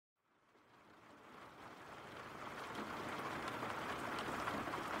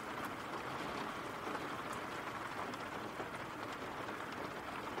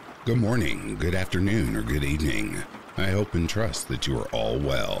Good morning, good afternoon, or good evening. I hope and trust that you are all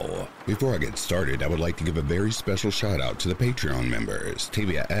well. Before I get started, I would like to give a very special shout out to the Patreon members: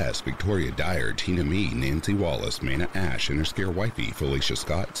 Tavia S., Victoria Dyer, Tina Me, Nancy Wallace, Mana Ash, and her scare wifey, Felicia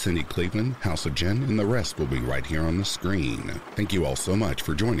Scott, Cindy Cleveland, House of Jen, and the rest will be right here on the screen. Thank you all so much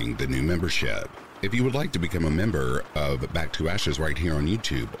for joining the new membership. If you would like to become a member of Back to Ashes right here on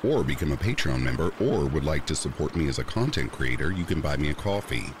YouTube, or become a Patreon member, or would like to support me as a content creator, you can buy me a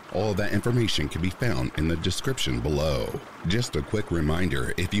coffee. All of that information can be found in the description below. Just a quick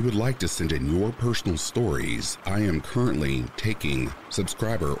reminder, if you would like to send in your personal stories, I am currently taking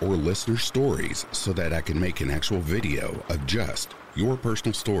subscriber or listener stories so that I can make an actual video of just your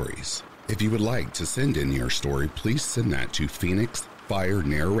personal stories. If you would like to send in your story, please send that to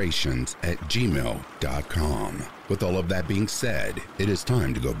phoenixfirenarrations@gmail.com. With all of that being said, it is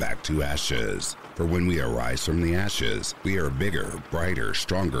time to go back to ashes. For when we arise from the ashes, we are a bigger, brighter,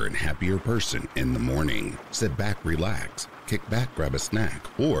 stronger, and happier person in the morning. Sit back, relax, kick back, grab a snack,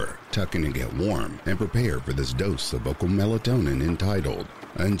 or tuck in and get warm and prepare for this dose of vocal melatonin entitled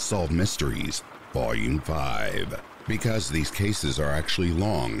Unsolved Mysteries, VOL.5. Because these cases are actually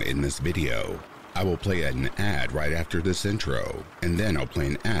long in this video, I will play an ad right after this intro, and then I'll play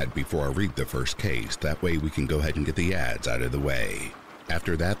an ad before I read the first case. That way we can go ahead and get the ads out of the way.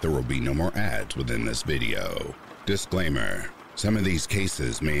 After that, there will be no more ads within this video. Disclaimer: some of these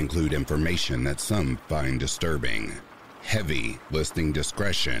cases may include information that some find disturbing. Heavy listening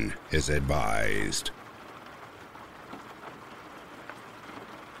discretion is advised.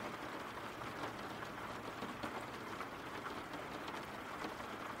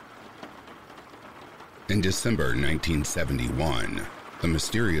 In December 1971, the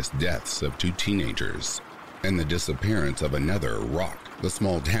mysterious deaths of two teenagers and the disappearance of another rocked the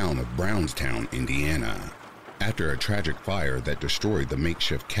small town of Brownstown, Indiana. After a tragic fire that destroyed the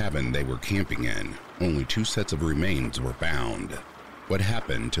makeshift cabin they were camping in, only 2 sets of remains were found. What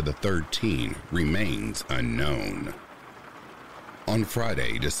happened to the third teen remains unknown. On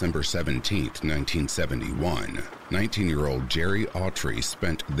Friday, December 17, 1971, 19-year-old Jerry Autry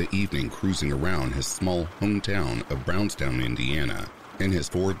spent the evening cruising around his small hometown of Brownstown, Indiana, in his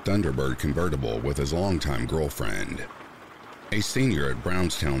Ford Thunderbird convertible with his longtime girlfriend. A senior at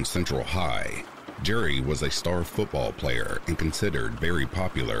Brownstown Central High, Jerry was a star football player and considered very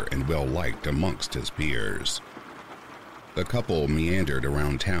popular and well-liked amongst his peers. The couple meandered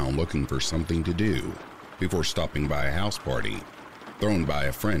around town looking for something to do before stopping by a house party thrown by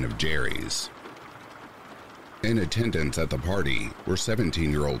a friend of Jerry's. In attendance at the party were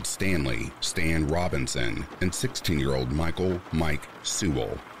 17-year-old Stan Robinson, and 16-year-old Mike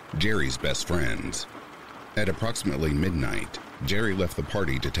Sewell, Jerry's best friends. At approximately midnight, Jerry left the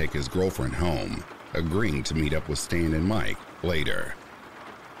party to take his girlfriend home, agreeing to meet up with Stan and Mike later.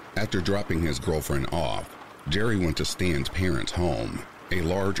 After dropping his girlfriend off, Jerry went to Stan's parents' home, a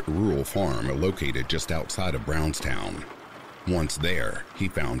large rural farm located just outside of Brownstown. Once there, he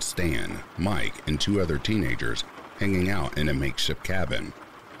found Stan, Mike, and 2 other teenagers hanging out in a makeshift cabin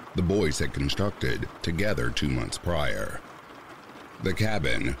the boys had constructed together 2 months prior. The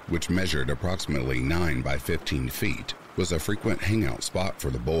cabin, which measured approximately 9 by 15 feet, was a frequent hangout spot for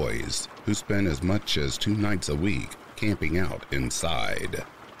the boys, who spent as much as 2 nights a week camping out inside.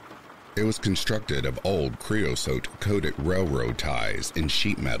 It was constructed of old creosote-coated railroad ties and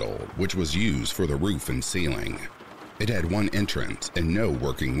sheet metal, which was used for the roof and ceiling. It had 1 entrance and no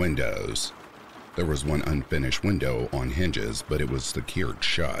working windows. There was 1 unfinished window on hinges, but it was secured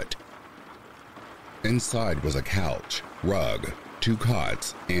shut. Inside was a couch, rug, 2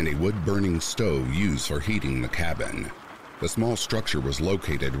 cots, and a wood-burning stove used for heating the cabin. The small structure was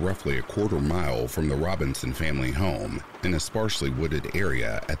located roughly a quarter mile from the Robinson family home in a sparsely wooded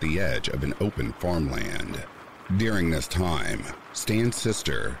area at the edge of an open farmland. During this time, Stan's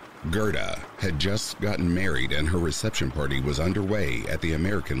sister, Gerda, had just gotten married and her reception party was underway at the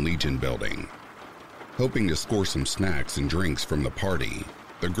American Legion building. Hoping to score some snacks and drinks from the party,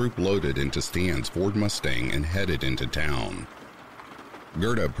 the group loaded into Stan's Ford Mustang and headed into town.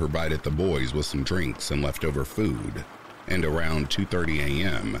 Gerda provided the boys with some drinks and leftover food, and around 2:30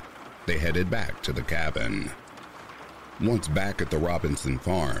 a.m., they headed back to the cabin. Once back at the Robinson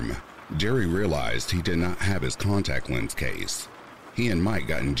farm, Jerry realized he did not have his contact lens case. He and Mike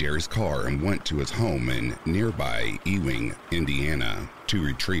got in Jerry's car and went to his home in nearby Ewing, Indiana, to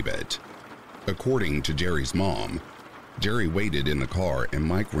retrieve it. According to Jerry's mom, Jerry waited in the car and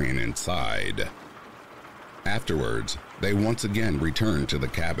Mike ran inside. Afterwards, they once again returned to the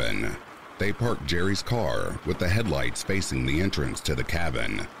cabin. They parked Jerry's car with the headlights facing the entrance to the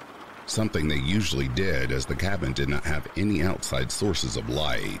cabin. something they usually did as the cabin did not have any outside sources of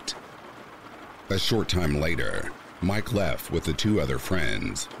light. A short time later, Mike left with the two other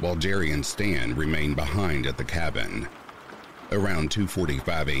friends, while Jerry and Stan remained behind at the cabin. Around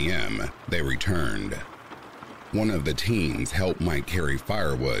 2:45 a.m., they returned. One of the teens helped Mike carry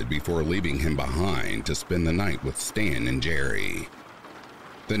firewood before leaving him behind to spend the night with Stan and Jerry.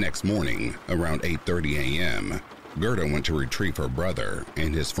 The next morning, around 8:30 a.m., Gerda went to retrieve her brother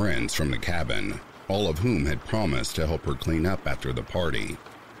and his friends from the cabin, all of whom had promised to help her clean up after the party.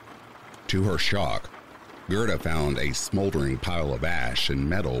 To her shock, Gerda found a smoldering pile of ash and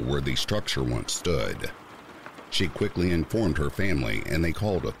metal where the structure once stood. She quickly informed her family and they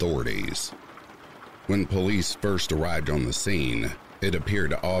called authorities. When police first arrived on the scene, it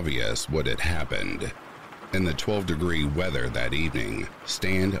appeared obvious what had happened. In the 12-degree weather that evening,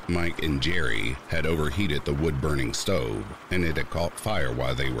 Stan, Mike, and Jerry had overheated the wood-burning stove, and it had caught fire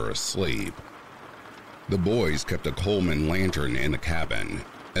while they were asleep. The boys kept a Coleman lantern in the cabin,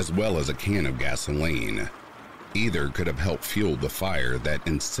 as well as a can of gasoline. Either could have helped fuel the fire that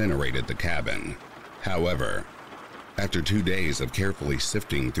incinerated the cabin. However, after 2 days of carefully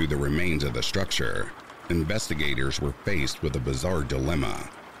sifting through the remains of the structure, investigators were faced with a bizarre dilemma.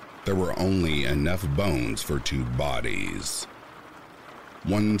 There were only enough bones for 2 bodies.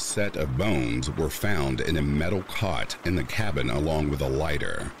 One set of bones were found in a metal cot in the cabin along with a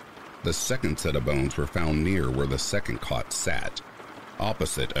lighter. The second set of bones were found near where the second cot sat,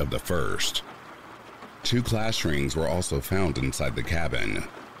 opposite of the first. 2 class rings were also found inside the cabin,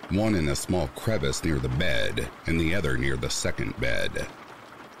 one in a small crevice near the bed and the other near the second bed.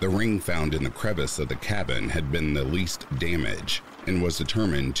 The ring found in the crevice of the cabin had been the least damage and was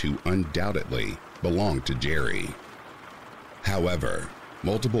determined to undoubtedly belong to Jerry. However,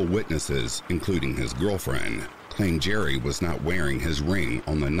 multiple witnesses, including his girlfriend, claimed Jerry was not wearing his ring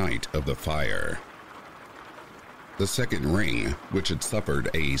on the night of the fire. The second ring, which had suffered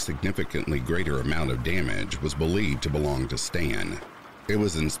a significantly greater amount of damage, was believed to belong to Stan. It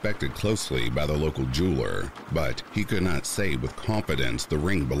was inspected closely by the local jeweler, but he could not say with confidence the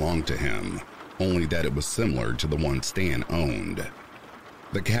ring belonged to him, only that it was similar to the one Stan owned.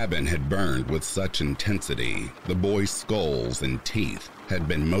 The cabin had burned with such intensity, the boys' skulls and teeth had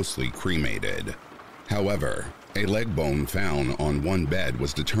been mostly cremated. However, a leg bone found on one bed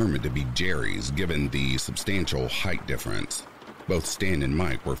was determined to be Jerry's given the substantial height difference. Both Stan and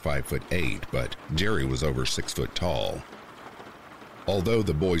Mike were 5'8", but Jerry was over 6 foot tall. Although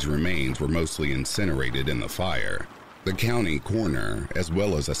the boys' remains were mostly incinerated in the fire, the county coroner, as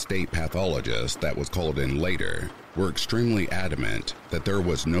well as a state pathologist that was called in later, were extremely adamant that there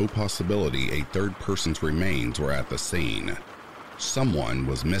was no possibility a third person's remains were at the scene. Someone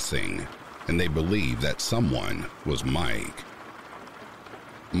was missing, and they believed that someone was Mike.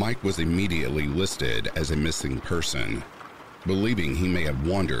 Mike was immediately listed as a missing person, believing he may have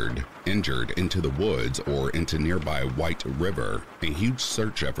wandered, injured into the woods or into nearby White River. A huge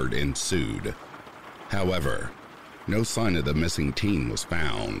search effort ensued. However, no sign of the missing teen was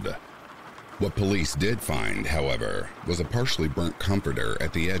found. What police did find, however, was a partially burnt comforter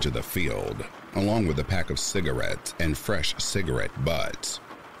at the edge of the field, along with a pack of cigarettes and fresh cigarette butts.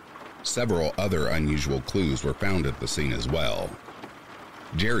 Several other unusual clues were found at the scene as well.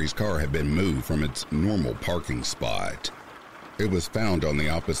 Jerry's car had been moved from its normal parking spot. It was found on the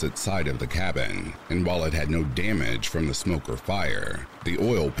opposite side of the cabin, and while it had no damage from the smoke or fire, the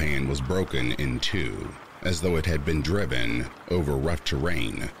oil pan was broken in 2, as though it had been driven over rough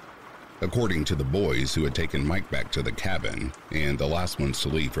terrain. According to the boys who had taken Mike back to the cabin, and the last ones to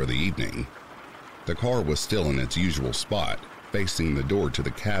leave for the evening, the car was still in its usual spot, facing the door to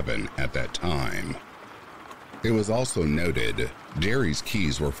the cabin at that time. It was also noted Jerry's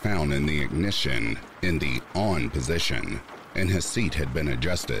keys were found in the ignition in the on position, and his seat had been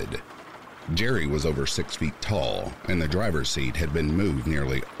adjusted. Jerry was over 6 feet tall, and the driver's seat had been moved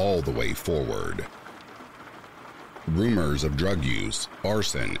nearly all the way forward. Rumors of drug use,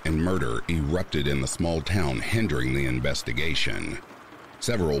 arson, and murder erupted in the small town, hindering the investigation.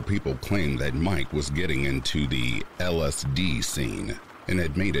 Several people claimed that Mike was getting into the LSD scene and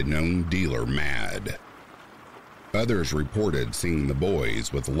had made a known dealer mad. Others reported seeing the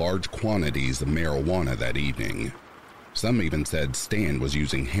boys with large quantities of marijuana that evening. Some even said Stan was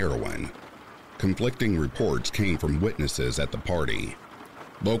using heroin. Conflicting reports came from witnesses at the party.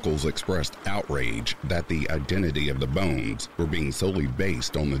 Locals expressed outrage that the identity of the bones were being solely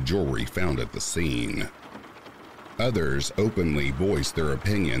based on the jewelry found at the scene. Others openly voiced their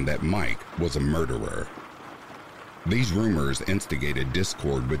opinion that Mike was a murderer. These rumors instigated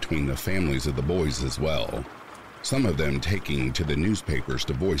discord between the families of the boys as well. some of them taking to the newspapers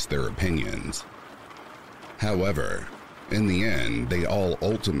to voice their opinions. However, in the end, they all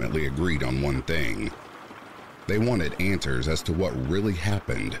ultimately agreed on one thing. They wanted answers as to what really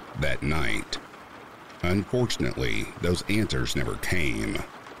happened that night. Unfortunately, those answers never came.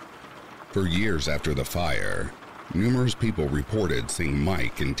 For years after the fire, numerous people reported seeing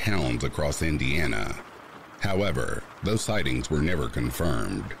Mike in towns across Indiana. However, those sightings were never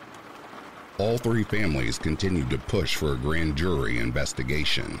confirmed. All three families continued to push for a grand jury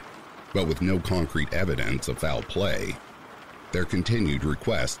investigation, but with no concrete evidence of foul play, their continued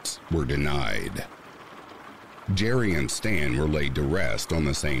requests were denied. Jerry and Stan were laid to rest on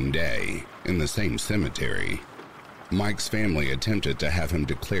the same day, in the same cemetery. Mike's family attempted to have him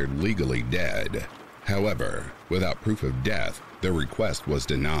declared legally dead. However, without proof of death, their request was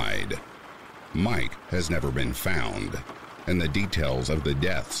denied. Mike has never been found, and the details of the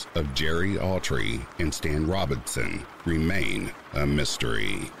deaths of Jerry Autry and Stan Robinson remain a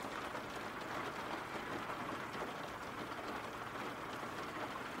mystery.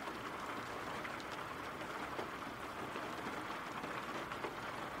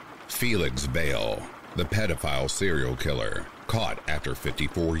 Felix Vale, the pedophile serial killer, caught after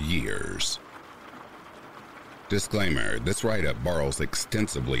 54 years. Disclaimer: this write-up borrows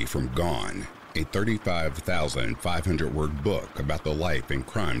extensively from Gone, a 35,500-word book about the life and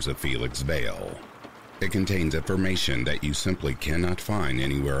crimes of Felix Vale. It contains information that you simply cannot find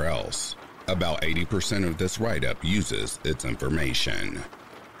anywhere else. About 80% of this write-up uses its information.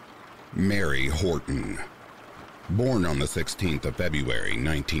 Mary Horton. Born on the 16th of February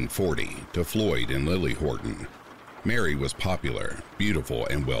 1940 to Floyd and Lily Horton, Mary was popular, beautiful,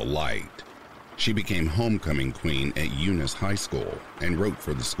 and well-liked. She became homecoming queen at Eunice High School and wrote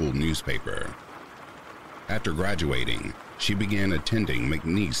for the school newspaper. After graduating, she began attending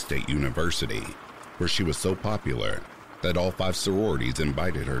McNeese State University, where she was so popular that all 5 sororities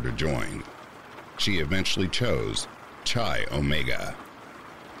invited her to join. She eventually chose Chi Omega.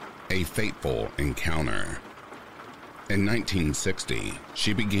 A fateful encounter. In 1960,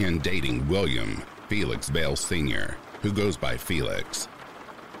 she began dating William Felix Vale Sr., who goes by Felix.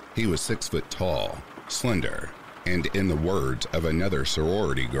 He was 6 foot tall, slender, and in the words of another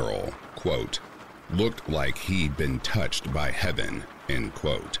sorority girl, quote, looked like he'd been touched by heaven, end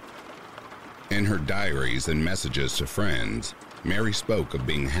quote. In her diaries and messages to friends, Mary spoke of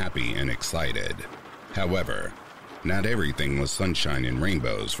being happy and excited. However, not everything was sunshine and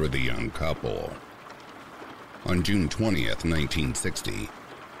rainbows for the young couple. On June 20th, 1960,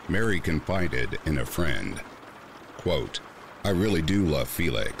 Mary confided in a friend, quote, I really do love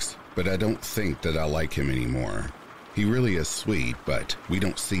Felix, but I don't think that I like him anymore. He really is sweet, but we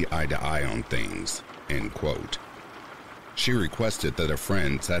don't see eye to eye on things, end quote. She requested that a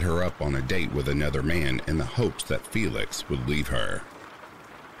friend set her up on a date with another man in the hopes that Felix would leave her.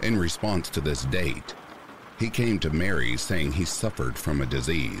 In response to this date, he came to Mary saying he suffered from a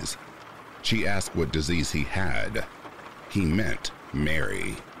disease. She asked what disease he had. He meant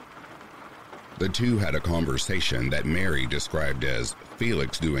Mary. The two had a conversation that Mary described as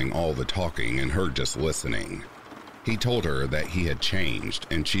Felix doing all the talking and her just listening. He told her that he had changed,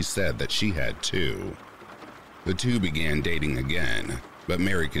 and she said that she had too. The two began dating again, but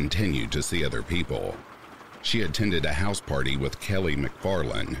Mary continued to see other people. She attended a house party with Kelly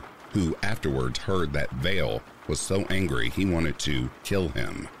McFarland, who afterwards heard that Vale was so angry he wanted to kill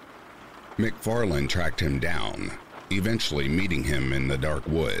him. McFarland tracked him down, eventually meeting him in the dark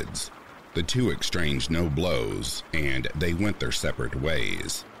woods. The two exchanged no blows, and they went their separate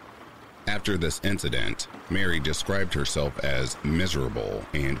ways. After this incident, Mary described herself as miserable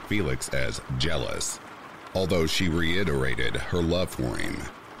and Felix as jealous, although she reiterated her love for him.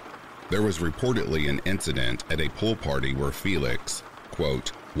 There was reportedly an incident at a pool party where Felix,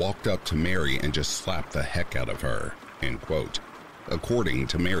 quote, walked up to Mary and just slapped the heck out of her, end quote, according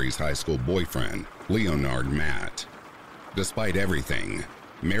to Mary's high school boyfriend, Leonard Matt. Despite everything,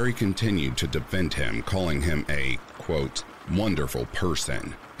 Mary continued to defend him, calling him a, quote, wonderful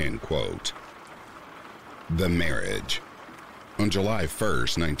person, end quote. The marriage. On July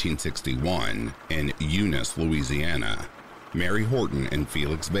 1st, 1961, in Eunice, Louisiana, Mary Horton and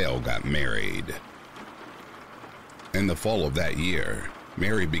Felix Vale got married. In the fall of that year,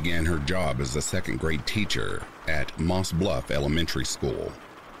 Mary began her job as a second-grade teacher at Moss Bluff Elementary School.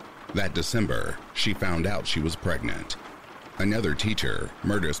 That December, she found out she was pregnant. Another teacher,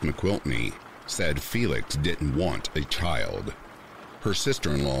 Murtis McQuiltney, said Felix didn't want a child. Her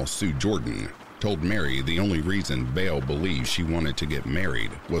sister-in-law, Sue Jordan, told Mary the only reason Vale believed she wanted to get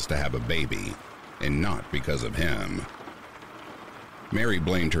married was to have a baby, and not because of him. Mary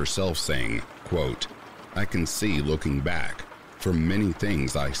blamed herself, saying, quote, I can see, looking back, from many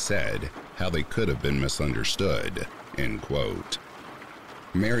things I said, how they could have been misunderstood," end quote.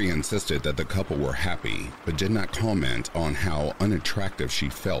 Mary insisted that the couple were happy, but did not comment on how unattractive she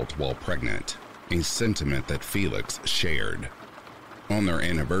felt while pregnant, a sentiment that Felix shared. On their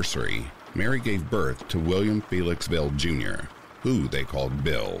anniversary, Mary gave birth to William Felix Vail Jr., who they called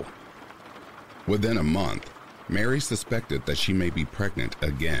Bill. Within a month, Mary suspected that she may be pregnant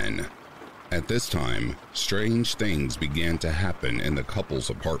again. At this time, strange things began to happen in the couple's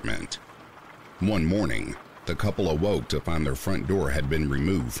apartment. One morning, the couple awoke to find their front door had been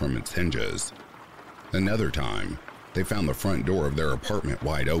removed from its hinges. Another time, they found the front door of their apartment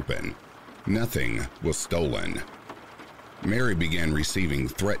wide open. Nothing was stolen. Mary began receiving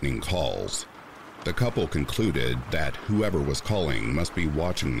threatening calls. The couple concluded that whoever was calling must be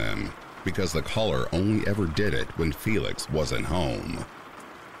watching them, because the caller only ever did it when Felix wasn't home.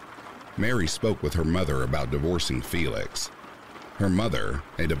 Mary spoke with her mother about divorcing Felix. Her mother,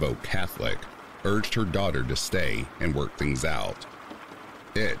 a devout Catholic, urged her daughter to stay and work things out.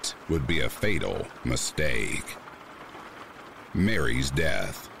 It would be a fatal mistake. Mary's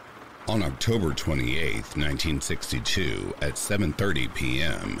death. On October 28, 1962, at 7:30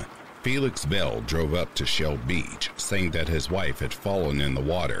 p.m., Felix Vail drove up to Shell Beach, saying that his wife had fallen in the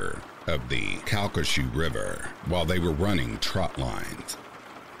water of the Calcasieu River while they were running trot lines.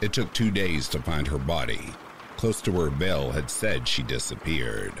 It took 2 days to find her body, close to where Vail had said she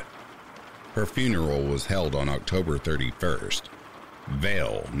disappeared. Her funeral was held on October 31st.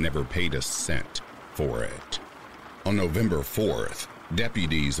 Vail never paid a cent for it. On November 4th,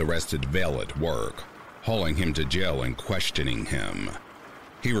 deputies arrested Vail at work, hauling him to jail and questioning him.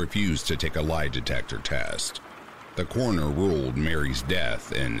 He refused to take a lie detector test. The coroner ruled Mary's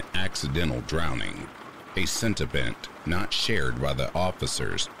death an accidental drowning, a sentiment not shared by the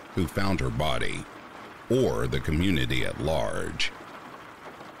officers who found her body, or the community at large.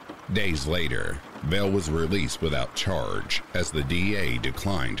 Days later, Vail was released without charge as the DA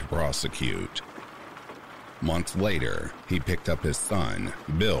declined to prosecute. Months later, he picked up his son,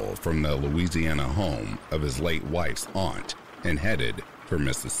 Bill, from the Louisiana home of his late wife's aunt and headed for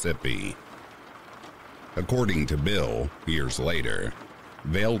Mississippi. According to Bill, years later,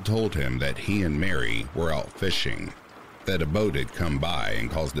 Vail told him that he and Mary were out fishing, that a boat had come by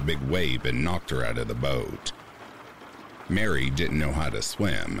and caused a big wave and knocked her out of the boat. Mary didn't know how to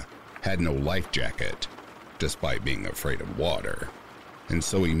swim, had no life jacket, despite being afraid of water, and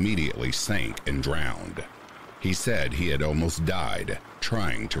so immediately sank and drowned. He said he had almost died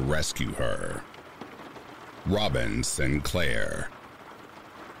trying to rescue her. Robin Sinclair.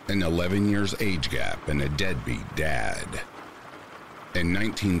 An 11 years age gap and a deadbeat dad. In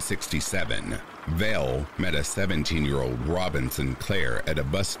 1967, Vail met a 17-year-old Robin Sinclair at a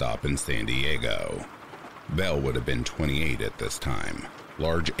bus stop in San Diego. Vail would have been 28 at this time.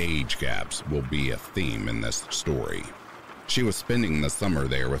 Large age gaps will be a theme in this story. She was spending the summer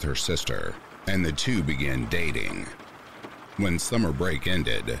there with her sister, and the two began dating. When summer break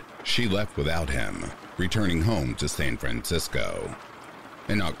ended, she left without him, returning home to San Francisco.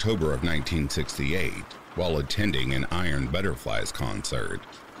 In October of 1968, while attending an Iron Butterflies concert,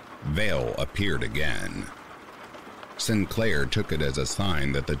 Vail appeared again. Sinclair took it as a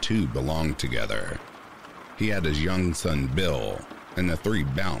sign that the two belonged together. He had his young son Bill, and the three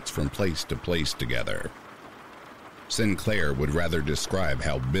bounced from place to place together. Sinclair would rather describe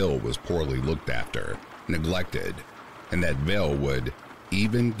how Bill was poorly looked after, neglected, and that Vail would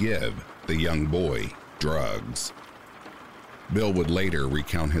even give the young boy drugs. Bill would later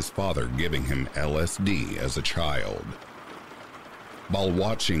recount his father giving him LSD as a child. While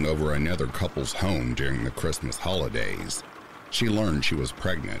watching over another couple's home during the Christmas holidays, she learned she was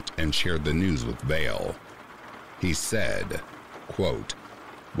pregnant and shared the news with Vail. He said, quote,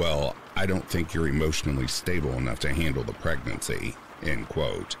 "Well, I don't think you're emotionally stable enough to handle the pregnancy," end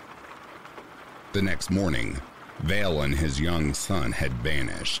quote. The next morning, Vail and his young son had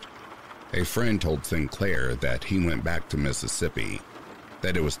vanished. A friend told Sinclair that he went back to Mississippi,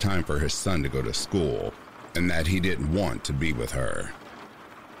 that it was time for his son to go to school, and that he didn't want to be with her.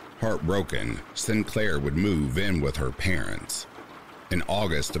 Heartbroken, Sinclair would move in with her parents. In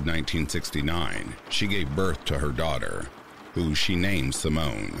August of 1969, she gave birth to her daughter, who she named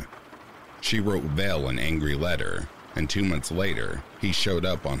Simone. She wrote Vail an angry letter, and 2 months later, he showed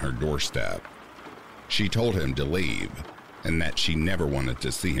up on her doorstep. She told him to leave, and that she never wanted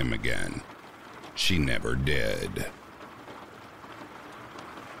to see him again. She never did.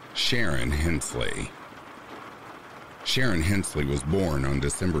 Sharon Hensley. Sharon Hensley was born on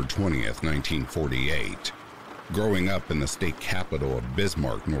December 20th, 1948, growing up in the state capital of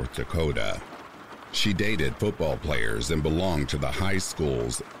Bismarck, North Dakota. She dated football players and belonged to the high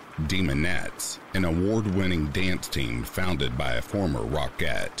school's Demonettes, an award-winning dance team founded by a former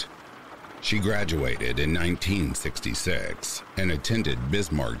rockette. She graduated in 1966 and attended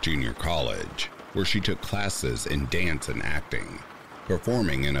Bismarck Junior College, where she took classes in dance and acting,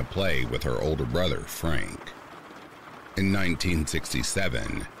 performing in a play with her older brother, Frank. In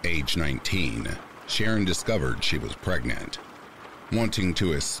 1967, age 19, Sharon discovered she was pregnant. Wanting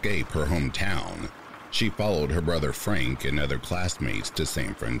to escape her hometown, she followed her brother Frank and other classmates to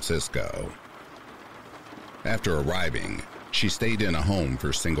San Francisco. After arriving, she stayed in a home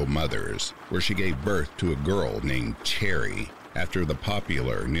for single mothers, where she gave birth to a girl named Cherry after the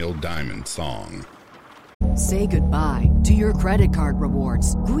popular Neil Diamond song. Say goodbye to your credit card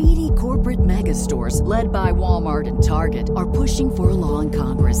rewards. Greedy corporate mega stores, led by Walmart and Target, are pushing for a law in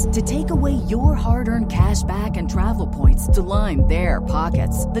Congress to take away your hard-earned cash back and travel points to line their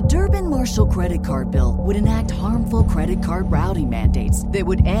pockets. The Durbin-Marshall credit card bill would enact harmful credit card routing mandates that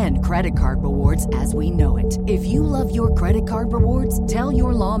would end credit card rewards as we know it. If you love your credit card rewards, tell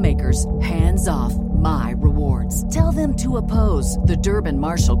your lawmakers, hands off my rewards. Tell them to oppose the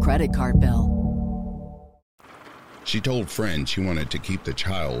Durbin-Marshall credit card bill. She told friends she wanted to keep the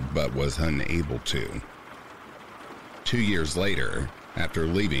child but was unable to. 2 years later, after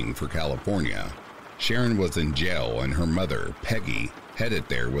leaving for California, Sharon was in jail and her mother, Peggy, headed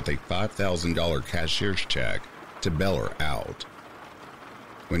there with a $5,000 cashier's check to bail her out.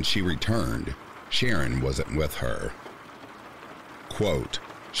 When she returned, Sharon wasn't with her. Quote,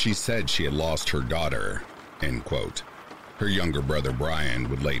 she said she had lost her daughter, end quote. Her younger brother Brian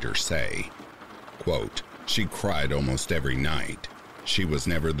would later say, quote, she cried almost every night. She was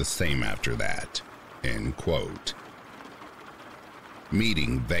never the same after that, end quote.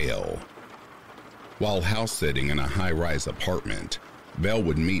 Meeting Vale. While house-sitting in a high-rise apartment, Vale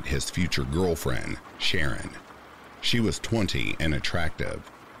would meet his future girlfriend, Sharon. She was 20 and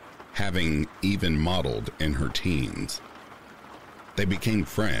attractive, having even modeled in her teens. They became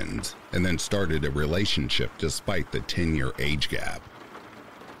friends and then started a relationship despite the 10-year age gap.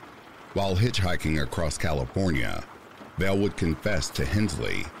 While hitchhiking across California, Vale would confess to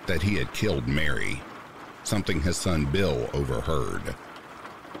Hensley that he had killed Mary, something his son Bill overheard.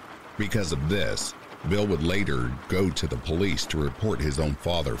 Because of this, Bill would later go to the police to report his own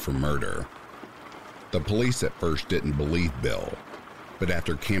father for murder. The police at first didn't believe Bill, but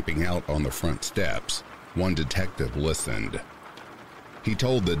after camping out on the front steps, one detective listened. He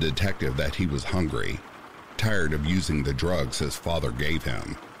told the detective that he was hungry, tired of using the drugs his father gave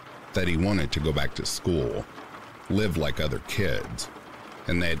him, that he wanted to go back to school, live like other kids,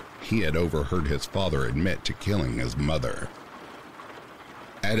 and that he had overheard his father admit to killing his mother.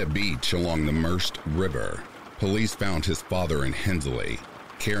 At a beach along the Merced River, police found his father and Hensley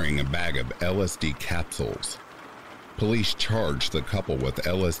carrying a bag of LSD capsules. Police charged the couple with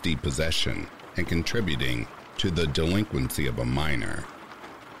LSD possession and contributing to the delinquency of a minor.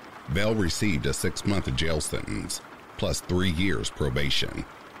 Vale received a 6-month jail sentence, plus 3 years probation,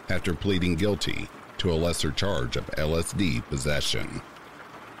 after pleading guilty to a lesser charge of LSD possession.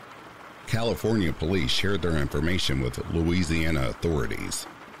 California police shared their information with Louisiana authorities.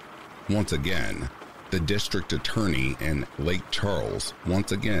 Once again, the district attorney in Lake Charles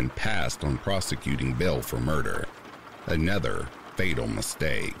once again passed on prosecuting Bill for murder, another fatal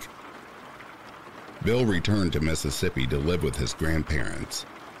mistake. Bill returned to Mississippi to live with his grandparents,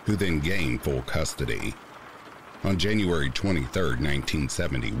 who then gained full custody. On January 23,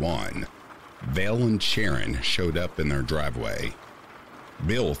 1971, Vale and Sharon showed up in their driveway.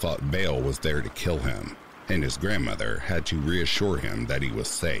 Bill thought Vale was there to kill him, and his grandmother had to reassure him that he was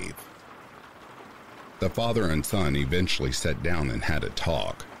safe. The father and son eventually sat down and had a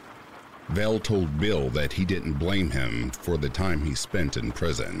talk. Vale told Bill that he didn't blame him for the time he spent in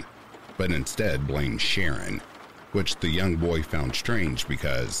prison, but instead blamed Sharon, which the young boy found strange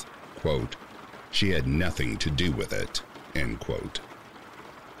because, quote, she had nothing to do with it, end quote.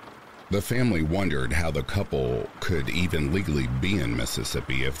 The family wondered how the couple could even legally be in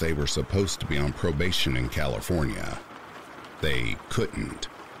Mississippi if they were supposed to be on probation in California. They couldn't.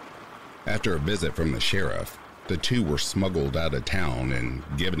 After a visit from the sheriff, the two were smuggled out of town and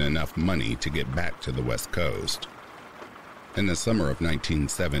given enough money to get back to the West Coast. In the summer of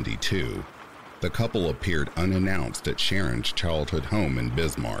 1972, the couple appeared unannounced at Sharon's childhood home in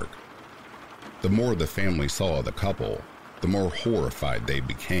Bismarck. The more the family saw the couple, the more horrified they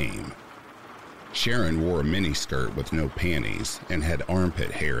became. Sharon wore a miniskirt with no panties and had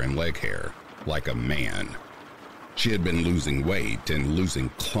armpit hair and leg hair, like a man. She had been losing weight and losing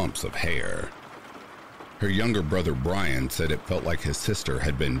clumps of hair. Her younger brother Brian said it felt like his sister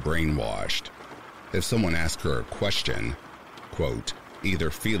had been brainwashed. If someone asked her a question, quote, either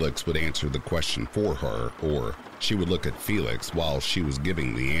Felix would answer the question for her or she would look at Felix while she was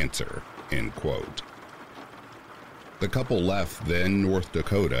giving the answer, end quote. The couple left then North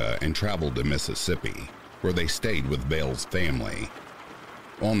Dakota and traveled to Mississippi, where they stayed with Vale's family.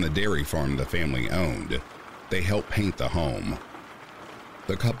 On the dairy farm the family owned, they helped paint the home.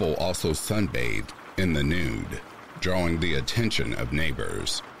 The couple also sunbathed in the nude, drawing the attention of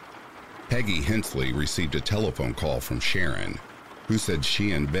neighbors. Peggy Hensley received a telephone call from Sharon, who said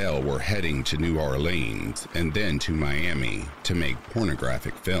she and Vale were heading to New Orleans and then to Miami to make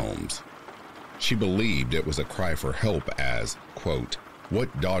pornographic films. She believed it was a cry for help as, quote,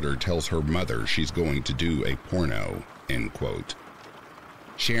 what daughter tells her mother she's going to do a porno, end quote.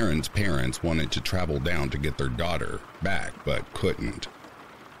 Sharon's parents wanted to travel down to get their daughter back, but couldn't.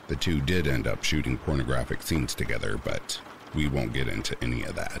 The two did end up shooting pornographic scenes together, but we won't get into any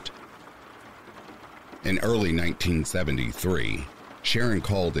of that. In early 1973, Sharon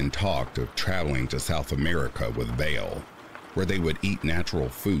called and talked of traveling to South America with Vale, where they would eat natural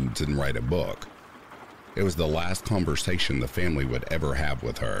foods and write a book. It was the last conversation the family would ever have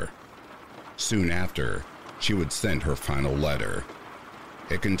with her. Soon after, she would send her final letter.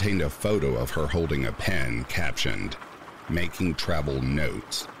 It contained a photo of her holding a pen captioned, "Making Travel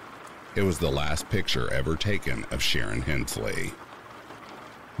Notes." It was the last picture ever taken of Sharon Hensley.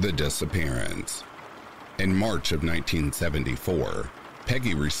 The disappearance. In March of 1974,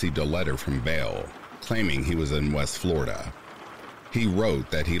 Peggy received a letter from Vale claiming he was in West Florida. He wrote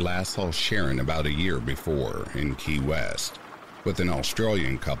that he last saw Sharon about a year before in Key West with an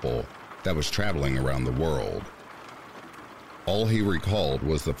Australian couple that was traveling around the world. All he recalled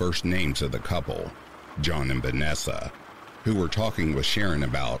was the first names of the couple, John and Vanessa, who were talking with Sharon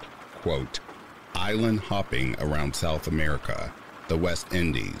about, quote, island hopping around South America, the West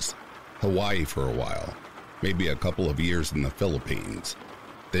Indies, Hawaii for a while, maybe a couple of years in the Philippines,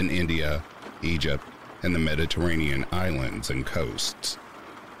 then India, Egypt, and the Mediterranean islands and coasts.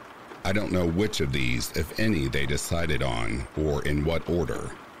 I don't know which of these, if any, they decided on or in what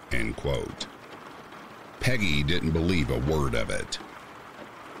order, end quote. Peggy didn't believe a word of it.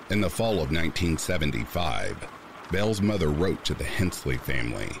 In the fall of 1975, Vale's mother wrote to the Hensley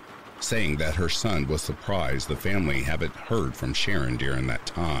family, saying that her son was surprised the family hadn't heard from Sharon during that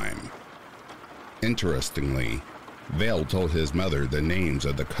time. Interestingly, Vale told his mother the names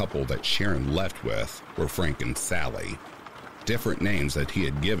of the couple that Sharon left with were Frank and Sally, different names that he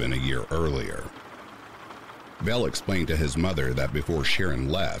had given a year earlier. Vale explained to his mother that before Sharon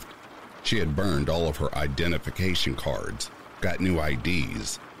left, she had burned all of her identification cards, got new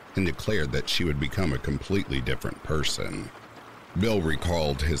IDs, and declared that she would become a completely different person. Bill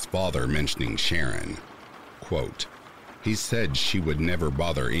recalled his father mentioning Sharon, quote, he said she would never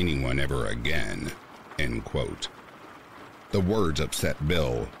bother anyone ever again, end quote. The words upset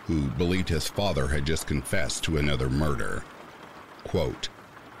Bill, who believed his father had just confessed to another murder. Quote,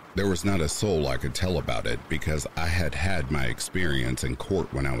 there was not a soul I could tell about it because I had had my experience in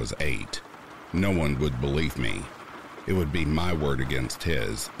court when I was 8. No one would believe me. It would be my word against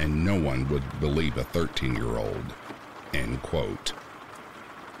his, and no one would believe a 13-year-old, end quote.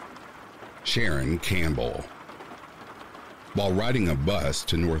 Sharon Campbell. While riding a bus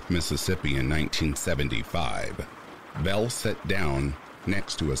to North Mississippi in 1975, Vale sat down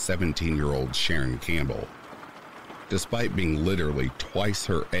next to a 17-year-old Sharon Campbell. Despite being literally twice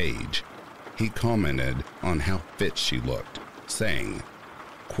her age, he commented on how fit she looked, saying,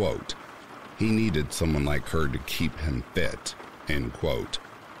 quote, he needed someone like her to keep him fit, end quote.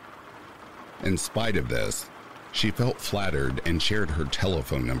 In spite of this, she felt flattered and shared her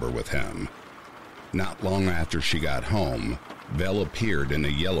telephone number with him. Not long after she got home, Vale appeared in a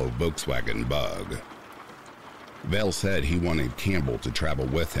yellow Volkswagen Bug. Vale said he wanted Campbell to travel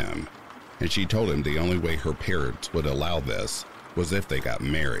with him, and she told him the only way her parents would allow this was if they got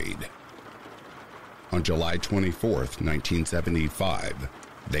married. On July 24th, 1975,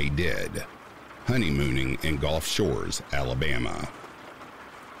 they did, honeymooning in Gulf Shores, Alabama.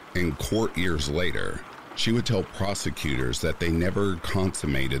 In court years later, she would tell prosecutors that they never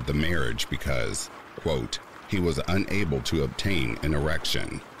consummated the marriage because, quote, he was unable to obtain an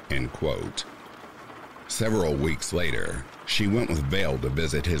erection, end quote. Several weeks later, she went with Vale to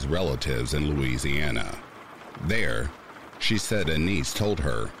visit his relatives in Louisiana. There, she said a niece told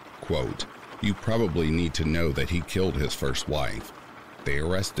her, quote, you probably need to know that he killed his first wife. They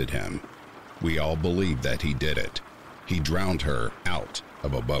arrested him. We all believe that he did it. He drowned her out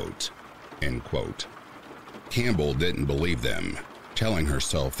of a boat, end quote. Campbell didn't believe them, telling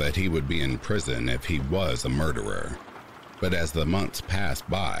herself that he would be in prison if he was a murderer. But as the months passed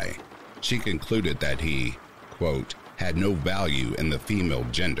by, She concluded that he, quote, had no value in the female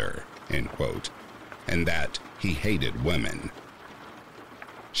gender, end quote, and that he hated women.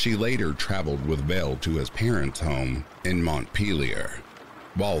 She later traveled with VOL to his parents' home in Montpelier.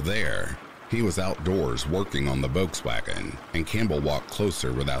 While there, he was outdoors working on the Volkswagen, and Campbell walked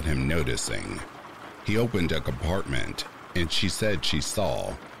closer without him noticing. He opened a compartment, and she said she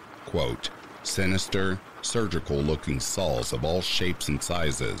saw, quote, sinister, surgical-looking saws of all shapes and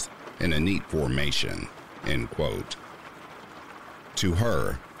sizes in a neat formation, end quote. To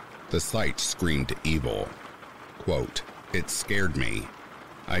her, the sight screamed evil. Quote, it scared me.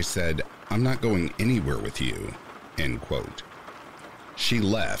 I said, I'm not going anywhere with you, end quote. She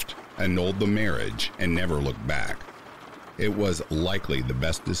left, annulled the marriage, and never looked back. It was likely the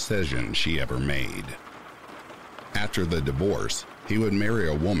best decision she ever made. After the divorce, he would marry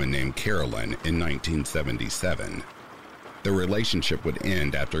a woman named Carolyn in 1977. The relationship would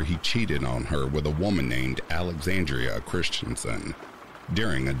end after he cheated on her with a woman named Alexandria Christensen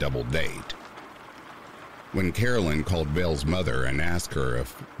during a double date. When Carolyn called VOL's mother and asked her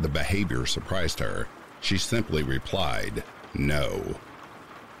if the behavior surprised her, she simply replied, no.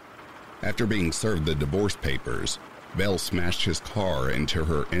 After being served the divorce papers, VOL smashed his car into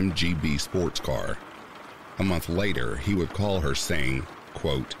her MGB sports car. A month later, he would call her saying,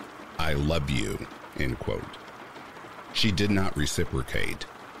 quote, I love you, end quote. She did not reciprocate.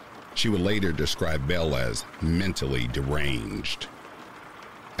 She would later describe VOL as mentally deranged.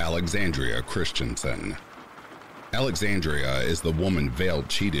 Alexandria Christensen. Alexandria is the woman VOL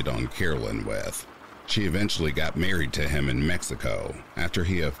cheated on Carolyn with. She eventually got married to him in Mexico after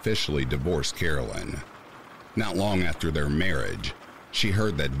he officially divorced Carolyn. Not long after their marriage, she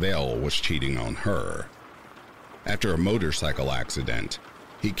heard that VOL was cheating on her. After a motorcycle accident,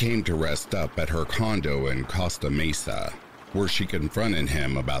 he came to rest up at her condo in Costa Mesa, where she confronted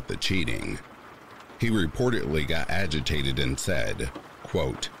him about the cheating. He reportedly got agitated and said,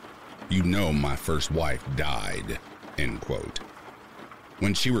 quote, you know my first wife died, end quote.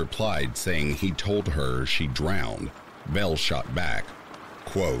 When she replied saying he told her she drowned, VOL shot back,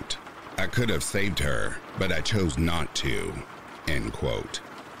 quote, I could have saved her, but I chose not to, end quote.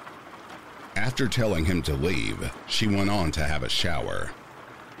 After telling him to leave, she went on to have a shower.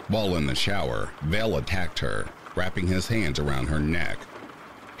 While in the shower, VOL attacked her, wrapping his hands around her neck.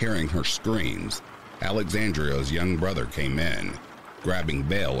 Hearing her screams, Alexandria's young brother came in, grabbing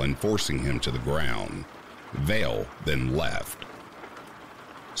VOL and forcing him to the ground. VOL then left.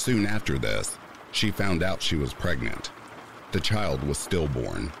 Soon after this, she found out she was pregnant. The child was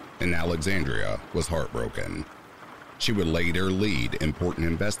stillborn, and Alexandria was heartbroken. She would later lead important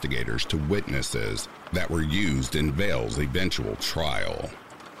investigators to witnesses that were used in VOL's eventual trial.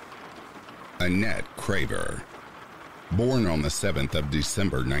 Annette Craver. Born on the 7th of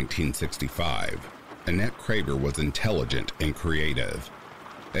December 1965, Annette Craver was intelligent and creative.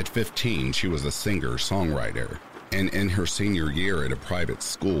 At 15, she was a singer-songwriter, and in her senior year at a private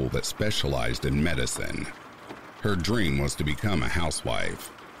school that specialized in medicine. Her dream was to become a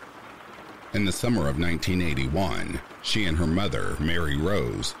housewife. In the summer of 1981, she and her mother, Mary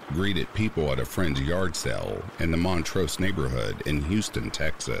Rose, greeted people at a friend's yard sale in the Montrose neighborhood in Houston,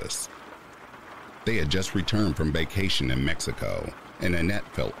 Texas. They had just returned from vacation in Mexico, and Annette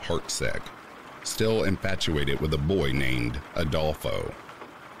felt heartsick, still infatuated with a boy named Adolfo,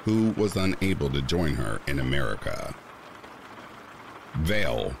 who was unable to join her in America.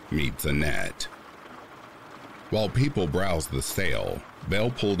 VOL meets Annette. While people browsed the sale,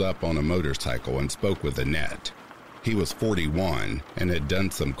 VOL pulled up on a motorcycle and spoke with Annette. He was 41 and had done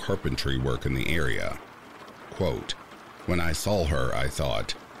some carpentry work in the area. Quote, when I saw her, I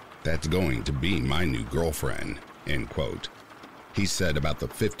thought, that's going to be my new girlfriend, end quote. He said about the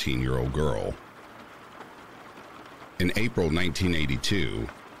 15-year-old girl. In April 1982,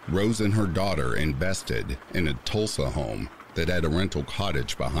 Rose and her daughter invested in a Tulsa home that had a rental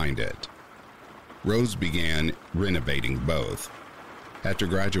cottage behind it. Rose began renovating both. After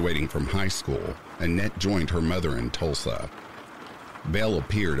graduating from high school, Annette joined her mother in Tulsa. VOL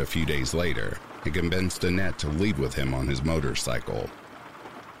appeared a few days later and convinced Annette to leave with him on his motorcycle.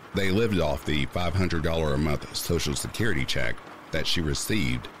 They lived off the $500 a month Social Security check that she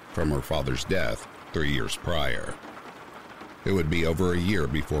received from her father's death 3 years prior. It would be over a year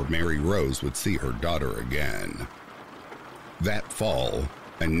before Mary Rose would see her daughter again. That fall,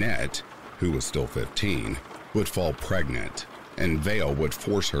 Annette, who was still 15, would fall pregnant, and VOL would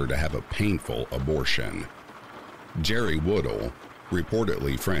force her to have a painful abortion. Jerry Woodall,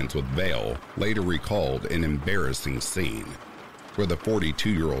 reportedly friends with VOL, later recalled an embarrassing scene where the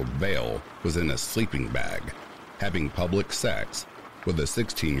 42-year-old VOL was in a sleeping bag, having public sex with a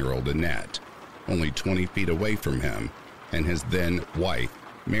 16-year-old Annette, only 20 feet away from him, and his then wife,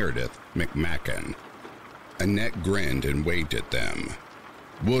 Meredith McMacken. Annette grinned and waved at them.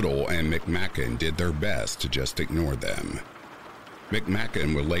 Woodall and McMacken did their best to just ignore them.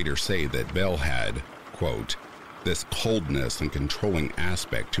 McMacken would later say that Bell had, quote, this coldness and controlling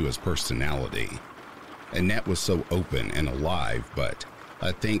aspect to his personality. Annette was so open and alive, but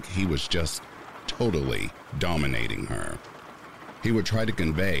I think he was just totally dominating her. He would try to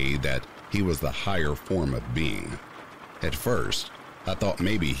convey that he was the higher form of being. At first, I thought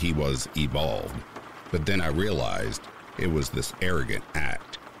maybe he was evolved, but then I realized it was this arrogant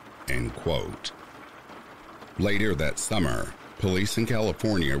act, end quote. Later that summer, police in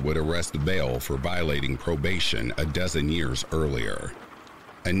California would arrest Vale for violating probation a dozen years earlier.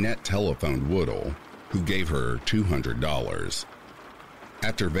 Annette telephoned Woodall, who gave her $200.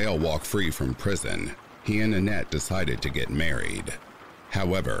 After Vale walked free from prison, he and Annette decided to get married.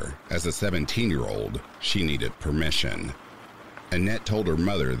 However, as a 17-year-old, she needed permission. Annette told her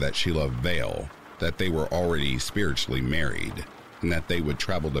mother that she loved Vale, that they were already spiritually married, and that they would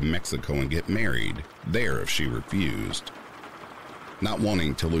travel to Mexico and get married there if she refused. Not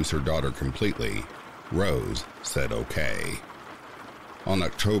wanting to lose her daughter completely, Rose said okay. On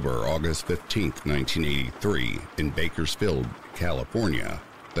August 15, 1983, in Bakersfield, California,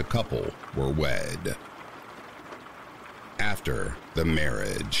 the couple were wed. After the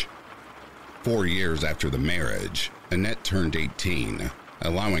marriage. 4 years after the marriage, Annette turned 18,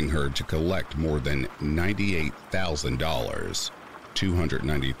 allowing her to collect more than $98,000,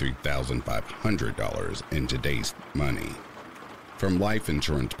 $293,500 in today's money, from life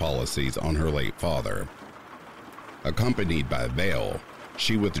insurance policies on her late father. Accompanied by Vale,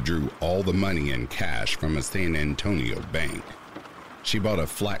 she withdrew all the money in cash from a San Antonio bank. She bought a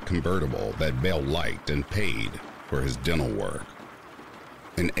flat convertible that Vale liked and paid for his dental work.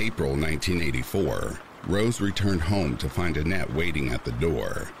 In April 1984, Rose returned home to find Annette waiting at the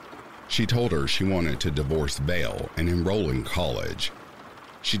door. She told her she wanted to divorce Vale and enroll in college.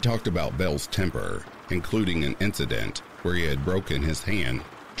 She talked about Vale's temper, including an incident where he had broken his hand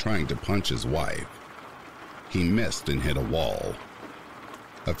trying to punch his wife. He missed and hit a wall.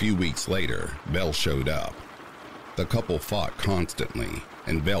 A few weeks later, Vale showed up. The couple fought constantly,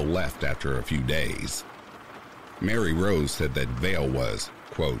 and Vale left after a few days. Mary Rose said that Vale was,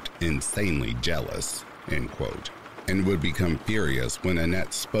 quote, insanely jealous, end quote, and would become furious when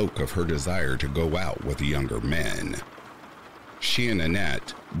Annette spoke of her desire to go out with younger men. She and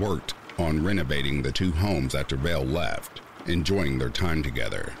Annette worked on renovating the two homes after Vale left, enjoying their time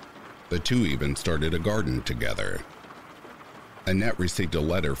together. The two even started a garden together. Annette received a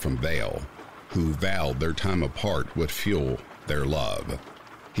letter from Vale, who vowed their time apart would fuel their love.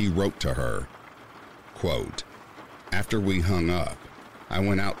 He wrote to her, quote, after we hung up, I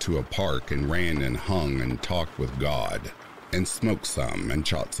went out to a park and ran and hung and talked with God, and smoked some and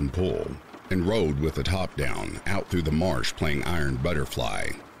shot some pool, and rode with the top down out through the marsh playing Iron Butterfly,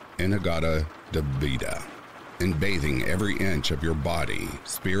 Inagata de Vida, and bathing every inch of your body,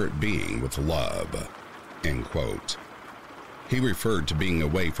 spirit being with love, end quote. He referred to being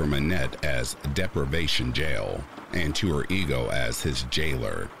away from Annette as deprivation jail, and to her ego as his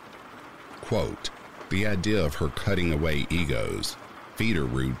jailer. Quote, the idea of her cutting away egos, feeder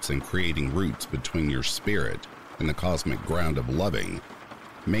roots, and creating roots between your spirit and the cosmic ground of loving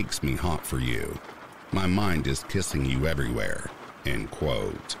makes me hot for you. My mind is kissing you everywhere, end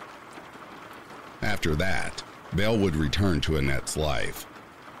quote. After that, Vale would return to Annette's life.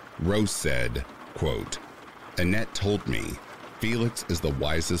 Rose said, quote, Annette told me, Felix is the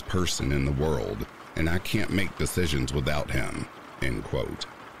wisest person in the world, and I can't make decisions without him, end quote.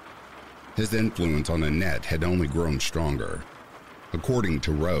 His influence on Annette had only grown stronger. According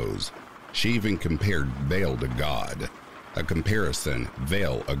to Rose, she even compared Vale to God, a comparison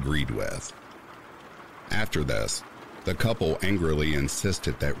Vale agreed with. After this, the couple angrily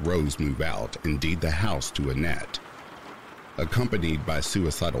insisted that Rose move out and deed the house to Annette. Accompanied by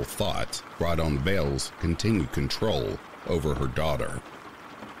suicidal thoughts brought on Vale's continued control over her daughter.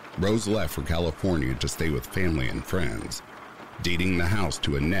 Rose left for California to stay with family and friends, deeding the house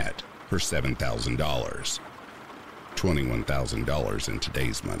to Annette for $7,000, $21,000 in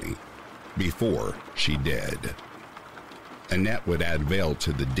today's money, before she did. Annette would add Vale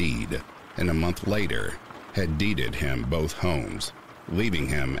to the deed, and a month later had deeded him both homes, leaving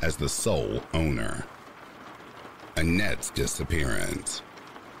him as the sole owner. Annette's disappearance.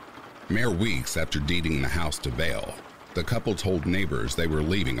 Mere weeks after deeding the house to Vale, the couple told neighbors they were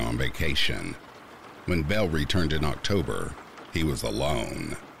leaving on vacation. When Vale returned in October, he was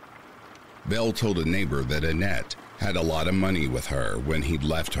alone. Bell told a neighbor that Annette had a lot of money with her when he'd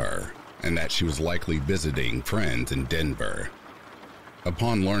left her, and that she was likely visiting friends in Denver.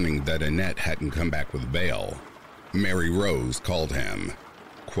 Upon learning that Annette hadn't come back with Bell, Mary Rose called him.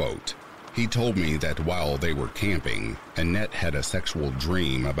 Quote, "He told me that while they were camping, Annette had a sexual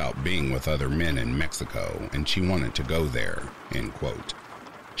dream about being with other men in Mexico, and she wanted to go there," end quote.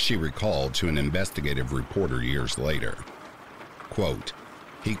 She recalled to an investigative reporter years later. Quote,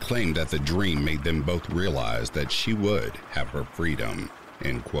 "He claimed that the dream made them both realize that she would have her freedom,"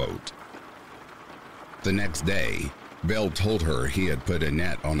 end quote. The next day, Bell told her he had put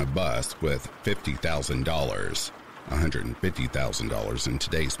Annette on a bus with $50,000, $150,000 in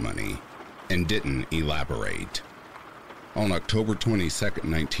today's money, and didn't elaborate. On October 22,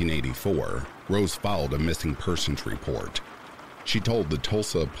 1984, Rose filed a missing persons report. She told the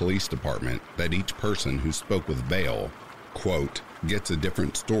Tulsa Police Department that each person who spoke with Bell, quote, "gets a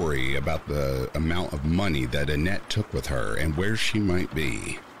different story about the amount of money that Annette took with her and where she might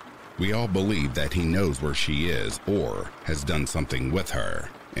be. We all believe that he knows where she is or has done something with her,"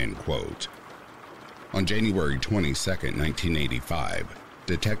 end quote. On January 22, 1985,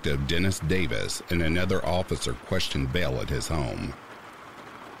 Detective Dennis Davis and another officer questioned Bell at his home.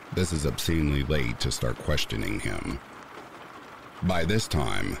 This is obscenely late to start questioning him. By this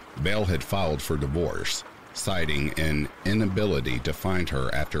time, Bell had filed for divorce, citing an inability to find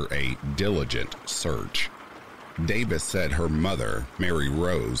her after a diligent search. Davis said her mother, Mary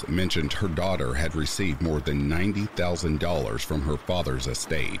Rose, mentioned her daughter had received more than $90,000 from her father's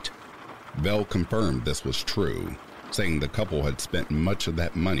estate. Bell confirmed this was true, saying the couple had spent much of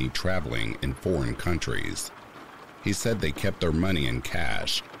that money traveling in foreign countries. He said they kept their money in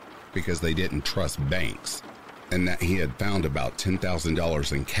cash because they didn't trust banks, and that he had found about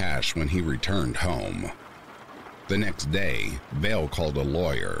 $10,000 in cash when he returned home. The next day, Bell called a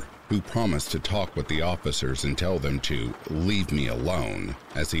lawyer who promised to talk with the officers and tell them to leave me alone,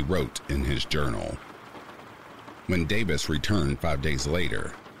 as he wrote in his journal. When Davis returned 5 days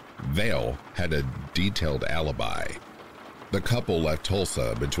later, Bell had a detailed alibi. The couple left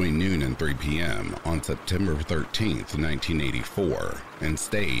Tulsa between noon and 3 p.m. on September 13, 1984, and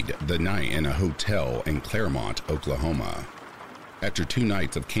stayed the night in a hotel in Claremont, Oklahoma. After 2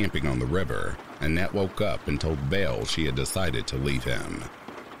 nights of camping on the river, Annette woke up and told Bell she had decided to leave him.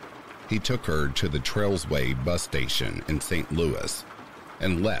 He took her to the Trailsway bus station in St. Louis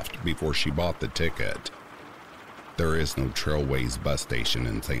and left before she bought the ticket. There is no Trailways bus station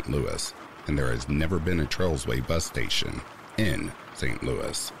in St. Louis, and there has never been a Trailsway bus station in St.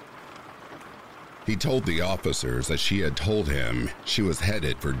 Louis. He told the officers that she had told him she was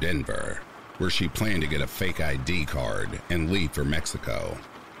headed for Denver, where she planned to get a fake ID card and leave for Mexico.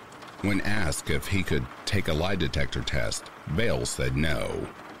 When asked if he could take a lie detector test, Bell said no.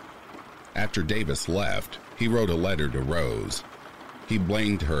 After Davis left, he wrote a letter to Rose. He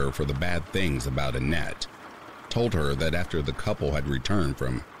blamed her for the bad things about Annette, told her that after the couple had returned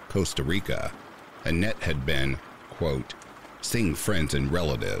from Costa Rica, Annette had been, quote, "seeing friends and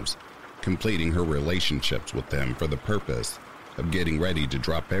relatives, completing her relationships with them for the purpose of getting ready to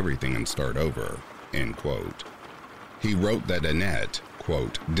drop everything and start over," end quote. He wrote that Annette,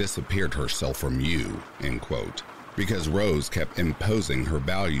 quote, "disappeared herself from you," end quote, because Rose kept imposing her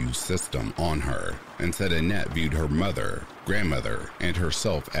value system on her, and said Annette viewed her mother, grandmother, and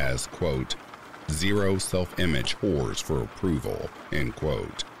herself as, quote, "zero self-image whores for approval," end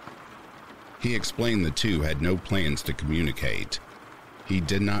quote. He explained the two had no plans to communicate. He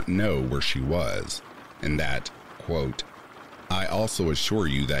did not know where she was, and that, quote, "I also assure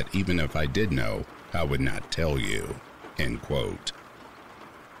you that even if I did know, I would not tell you," end quote.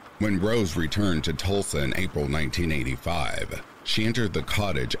 When Rose returned to Tulsa in April 1985, she entered the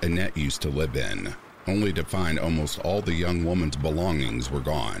cottage Annette used to live in, only to find almost all the young woman's belongings were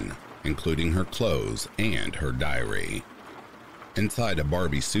gone, including her clothes and her diary. Inside a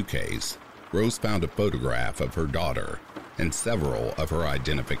Barbie suitcase, Rose found a photograph of her daughter and several of her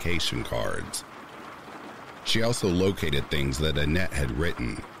identification cards. She also located things that Annette had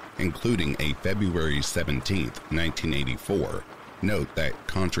written, including a February 17, 1984, note that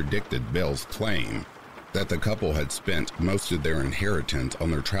contradicted Bell's claim that the couple had spent most of their inheritance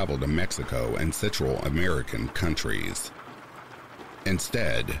on their travel to Mexico and Central American countries.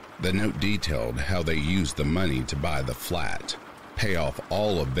 Instead, the note detailed how they used the money to buy the flat, pay off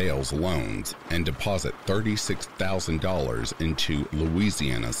all of Bell's loans, and deposit $36,000 into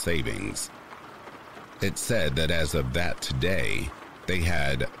Louisiana savings. It said that as of that today, they